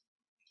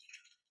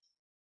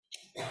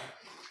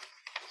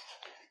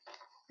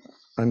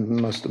 I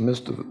must have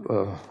missed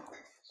a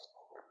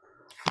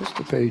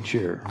page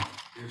here.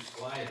 Your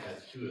slide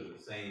has two of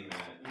the same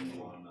in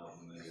one of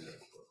them. Maybe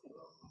that's what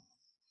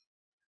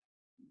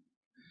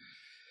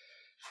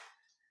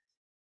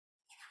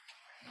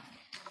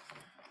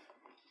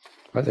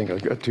I think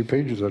I've got 2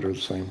 pages that are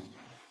the same.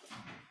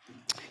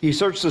 Ye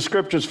search the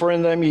scriptures, for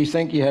in them ye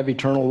think ye have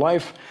eternal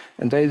life,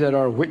 and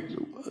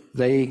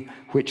they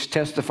which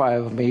testify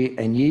of me,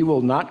 and ye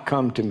will not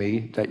come to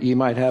me, that ye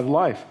might have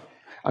life.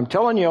 I'm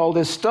telling you all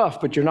this stuff,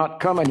 but you're not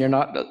coming. You're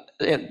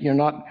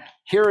not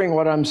hearing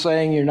what I'm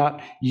saying. You're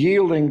not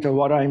yielding to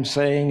what I'm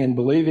saying and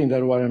believing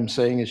that what I'm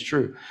saying is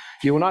true.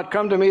 You will not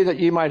come to me that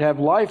ye might have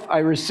life. I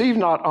receive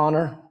not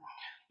honor.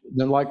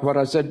 Then, like what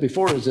I said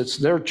before, is it's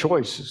their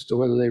choice as to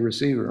whether they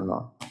receive it or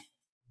not.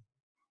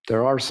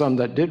 There are some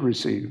that did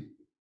receive,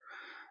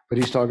 but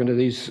he's talking to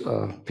these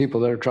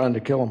people that are trying to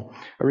kill him.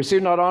 I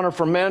receive not honor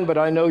from men, but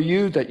I know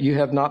you, that you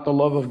have not the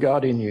love of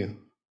God in you.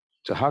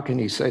 So how can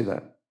he say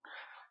that?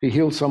 He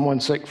healed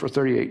someone sick for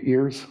 38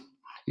 years.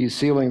 He's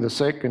healing the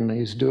sick and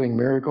he's doing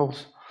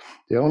miracles.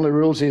 The only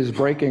rules he is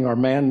breaking are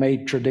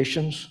man-made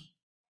traditions.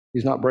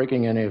 He's not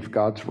breaking any of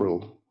God's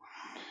rule.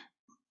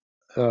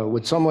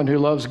 Would someone who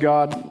loves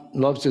God,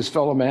 loves his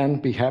fellow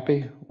man, be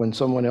happy when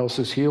someone else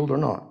is healed or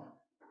not?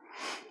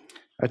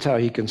 That's how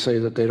he can say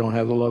that they don't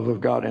have the love of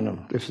God in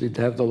them. If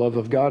they have the love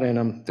of God in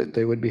them, that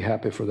they would be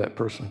happy for that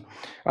person.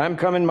 I am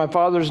come in my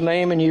Father's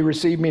name, and ye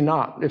receive me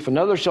not. If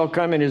another shall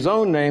come in his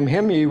own name,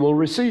 him ye will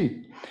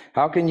receive.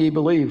 How can ye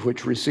believe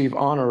which receive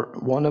honor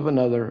one of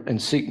another,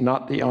 and seek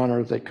not the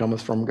honor that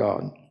cometh from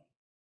God?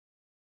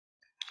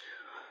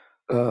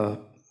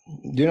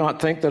 Do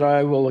not think that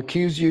I will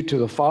accuse you to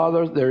the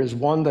Father. There is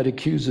one that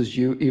accuses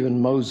you,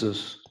 even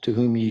Moses, to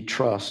whom ye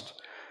trust.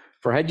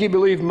 For had ye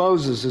believed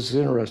Moses, this is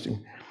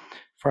interesting.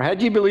 For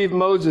had ye believed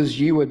Moses,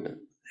 ye would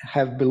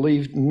have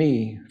believed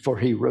me, for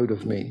he wrote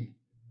of me.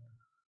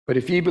 But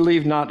if ye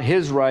believe not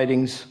his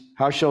writings,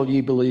 how shall ye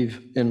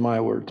believe in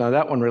my words? Now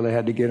that one really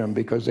had to get them,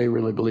 because they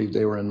really believed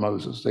they were in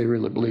Moses. They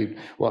really believed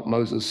what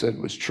Moses said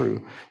was true.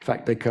 In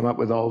fact, the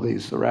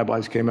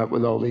rabbis came up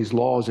with all these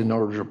laws in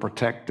order to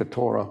protect the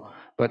Torah.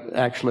 But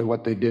actually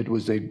what they did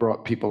was they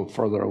brought people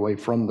further away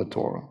from the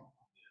Torah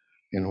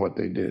in what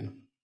they did.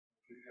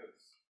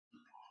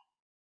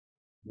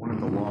 One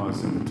of the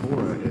laws in the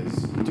Torah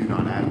is do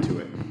not add to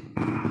it.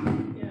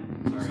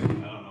 Sorry, I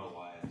don't know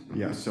why.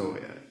 Yeah, so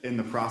in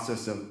the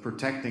process of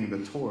protecting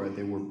the Torah,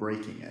 they were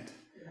breaking it.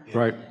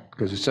 Right,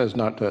 because it says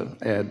not to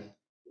add.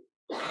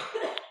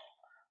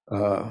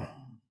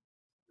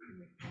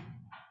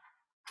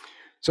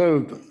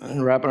 So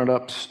wrapping it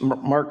up,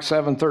 Mark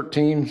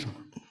 7:13,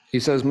 he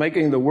says,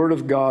 making the word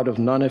of God of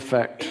none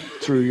effect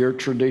through your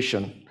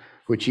tradition,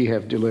 which ye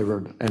have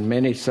delivered, and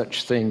many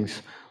such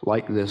things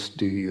like this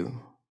do you.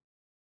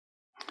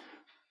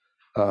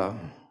 I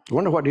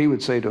wonder what he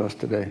would say to us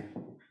today.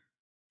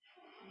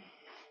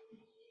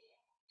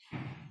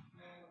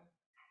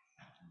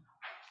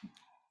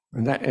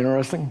 Isn't that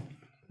interesting?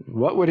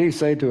 What would he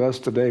say to us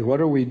today?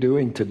 What are we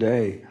doing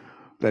today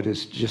that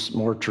is just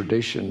more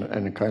tradition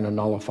and it kind of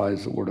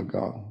nullifies the Word of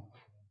God?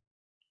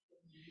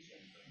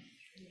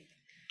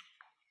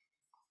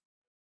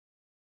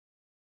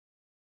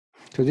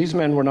 So these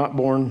men were not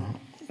born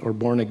or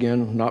born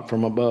again, not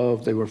from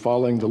above. They were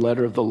following the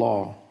letter of the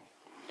law,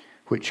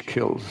 which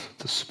kills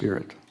the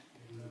spirit.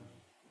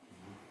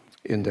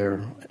 In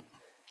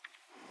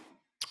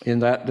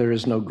that there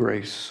is no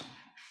grace.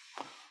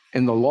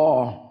 In the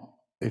law,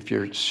 if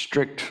you're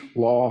strict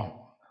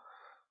law,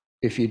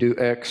 if you do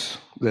X,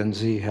 then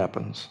Z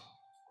happens.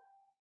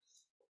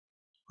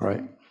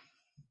 Right?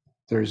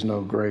 There's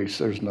no grace,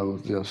 there's no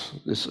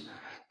this.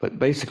 But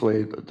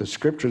basically, the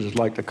scriptures is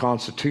like the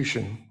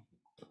Constitution.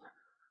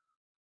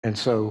 And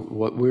so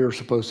what we're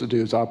supposed to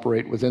do is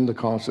operate within the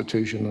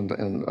Constitution,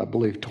 and I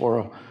believe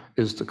Torah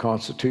is the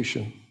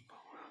Constitution.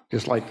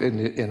 Just like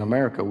in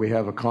America, we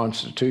have a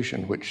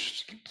Constitution,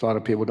 which a lot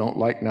of people don't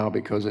like now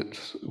because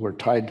we're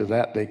tied to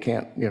that. They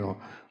can't,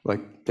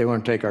 like they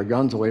want to take our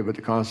guns away, but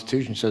the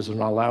Constitution says they're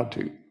not allowed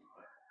to.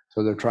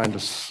 So they're trying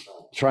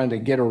to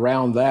get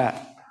around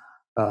that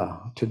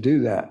to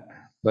do that.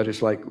 But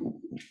it's like,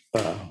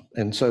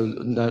 and so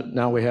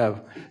now we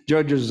have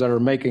judges that are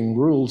making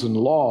rules and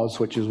laws,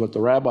 which is what the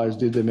rabbis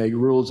did. They make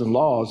rules and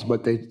laws,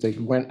 but they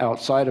went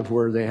outside of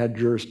where they had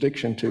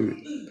jurisdiction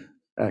to,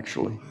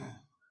 actually.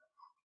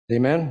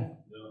 Amen?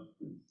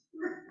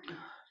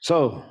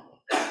 So,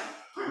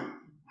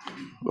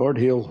 Lord,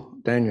 heal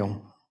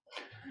Daniel.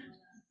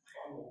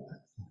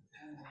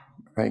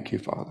 Thank you,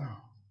 Father.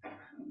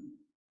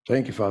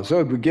 Thank you, Father.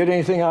 So, did we get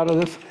anything out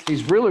of this?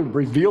 He's really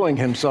revealing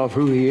himself,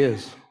 who he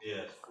is.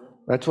 Yes.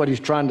 That's what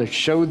he's trying to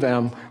show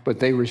them, but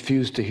they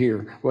refuse to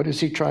hear. What is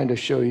he trying to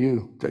show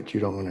you that you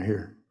don't want to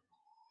hear?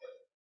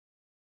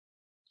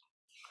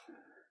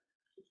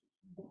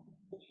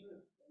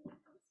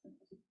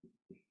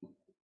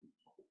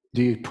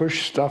 Do you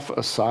push stuff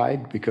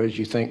aside because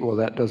you think, well,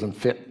 that doesn't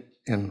fit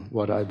in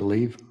what I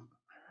believe?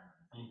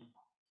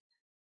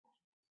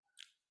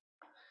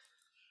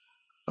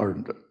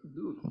 Or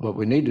what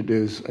we need to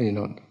do is,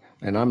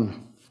 and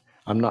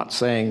I'm not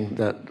saying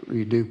that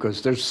we do,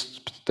 because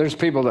there's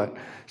people that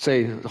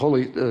say,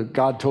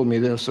 God told me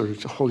this, or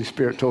the Holy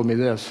Spirit told me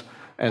this,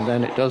 and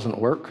then it doesn't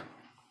work.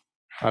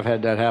 I've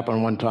had that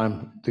happen one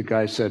time. The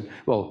guy said,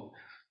 well,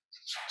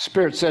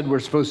 Spirit said we're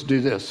supposed to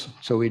do this,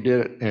 so we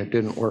did it, and it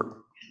didn't work.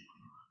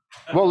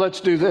 Well, let's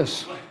do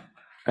this.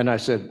 And I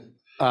said,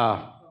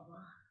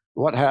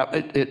 what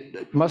happened?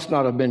 It must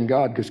not have been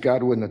God, because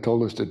God wouldn't have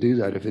told us to do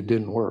that if it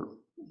didn't work.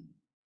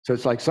 So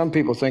it's like some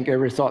people think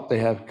every thought they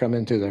have come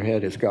into their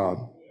head is God.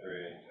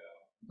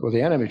 Well,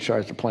 the enemy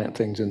tries to plant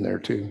things in there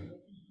too.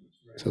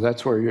 So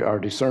that's where our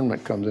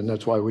discernment comes in.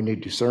 That's why we need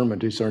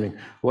discernment, discerning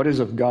what is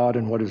of God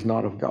and what is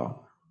not of God.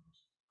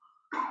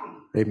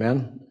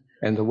 Amen?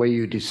 And the way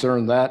you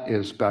discern that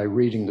is by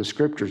reading the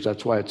scriptures.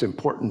 That's why it's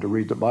important to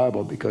read the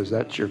Bible, because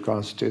that's your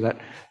constitution.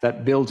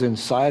 That builds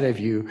inside of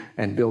you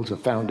and builds a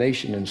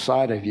foundation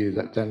inside of you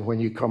that then when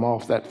you come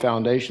off that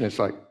foundation, it's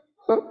like,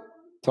 oh,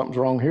 something's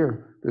wrong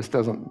here. This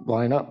doesn't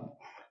line up.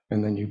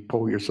 And then you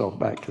pull yourself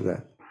back to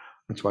that.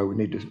 That's why we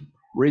need to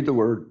read the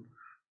word,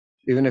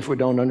 even if we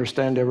don't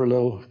understand every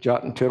little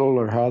jot and tittle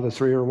or how the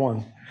three are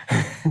one.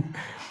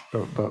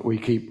 but we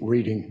keep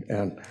reading,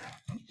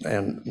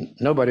 and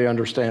nobody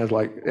understands,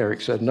 like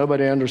Eric said,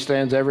 nobody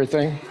understands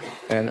everything.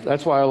 And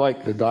that's why I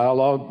like the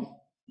dialogue,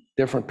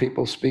 different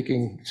people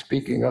speaking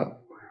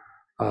up,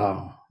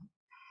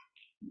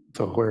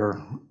 to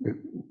where it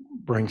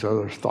brings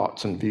other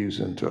thoughts and views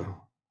into it.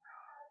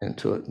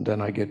 And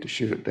then I get to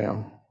shoot it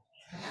down.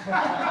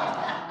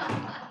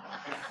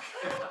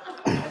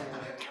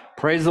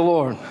 Praise the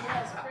Lord.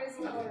 Yes, praise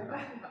the Lord.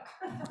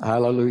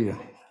 Hallelujah.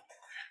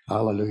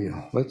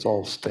 Hallelujah. Let's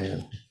all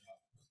stand.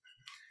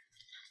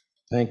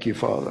 Thank you,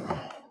 Father.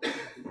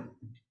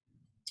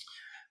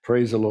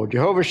 Praise the Lord.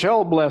 Jehovah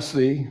shall bless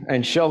thee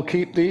and shall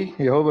keep thee.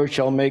 Jehovah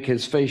shall make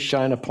his face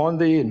shine upon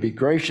thee and be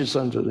gracious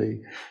unto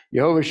thee.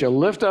 Jehovah shall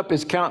lift up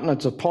his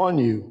countenance upon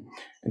you,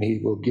 and he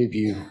will give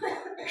you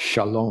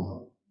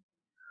shalom.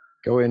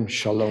 Go in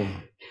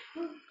shalom.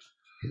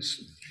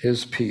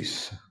 His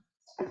peace.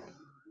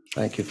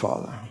 Thank you,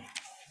 Father.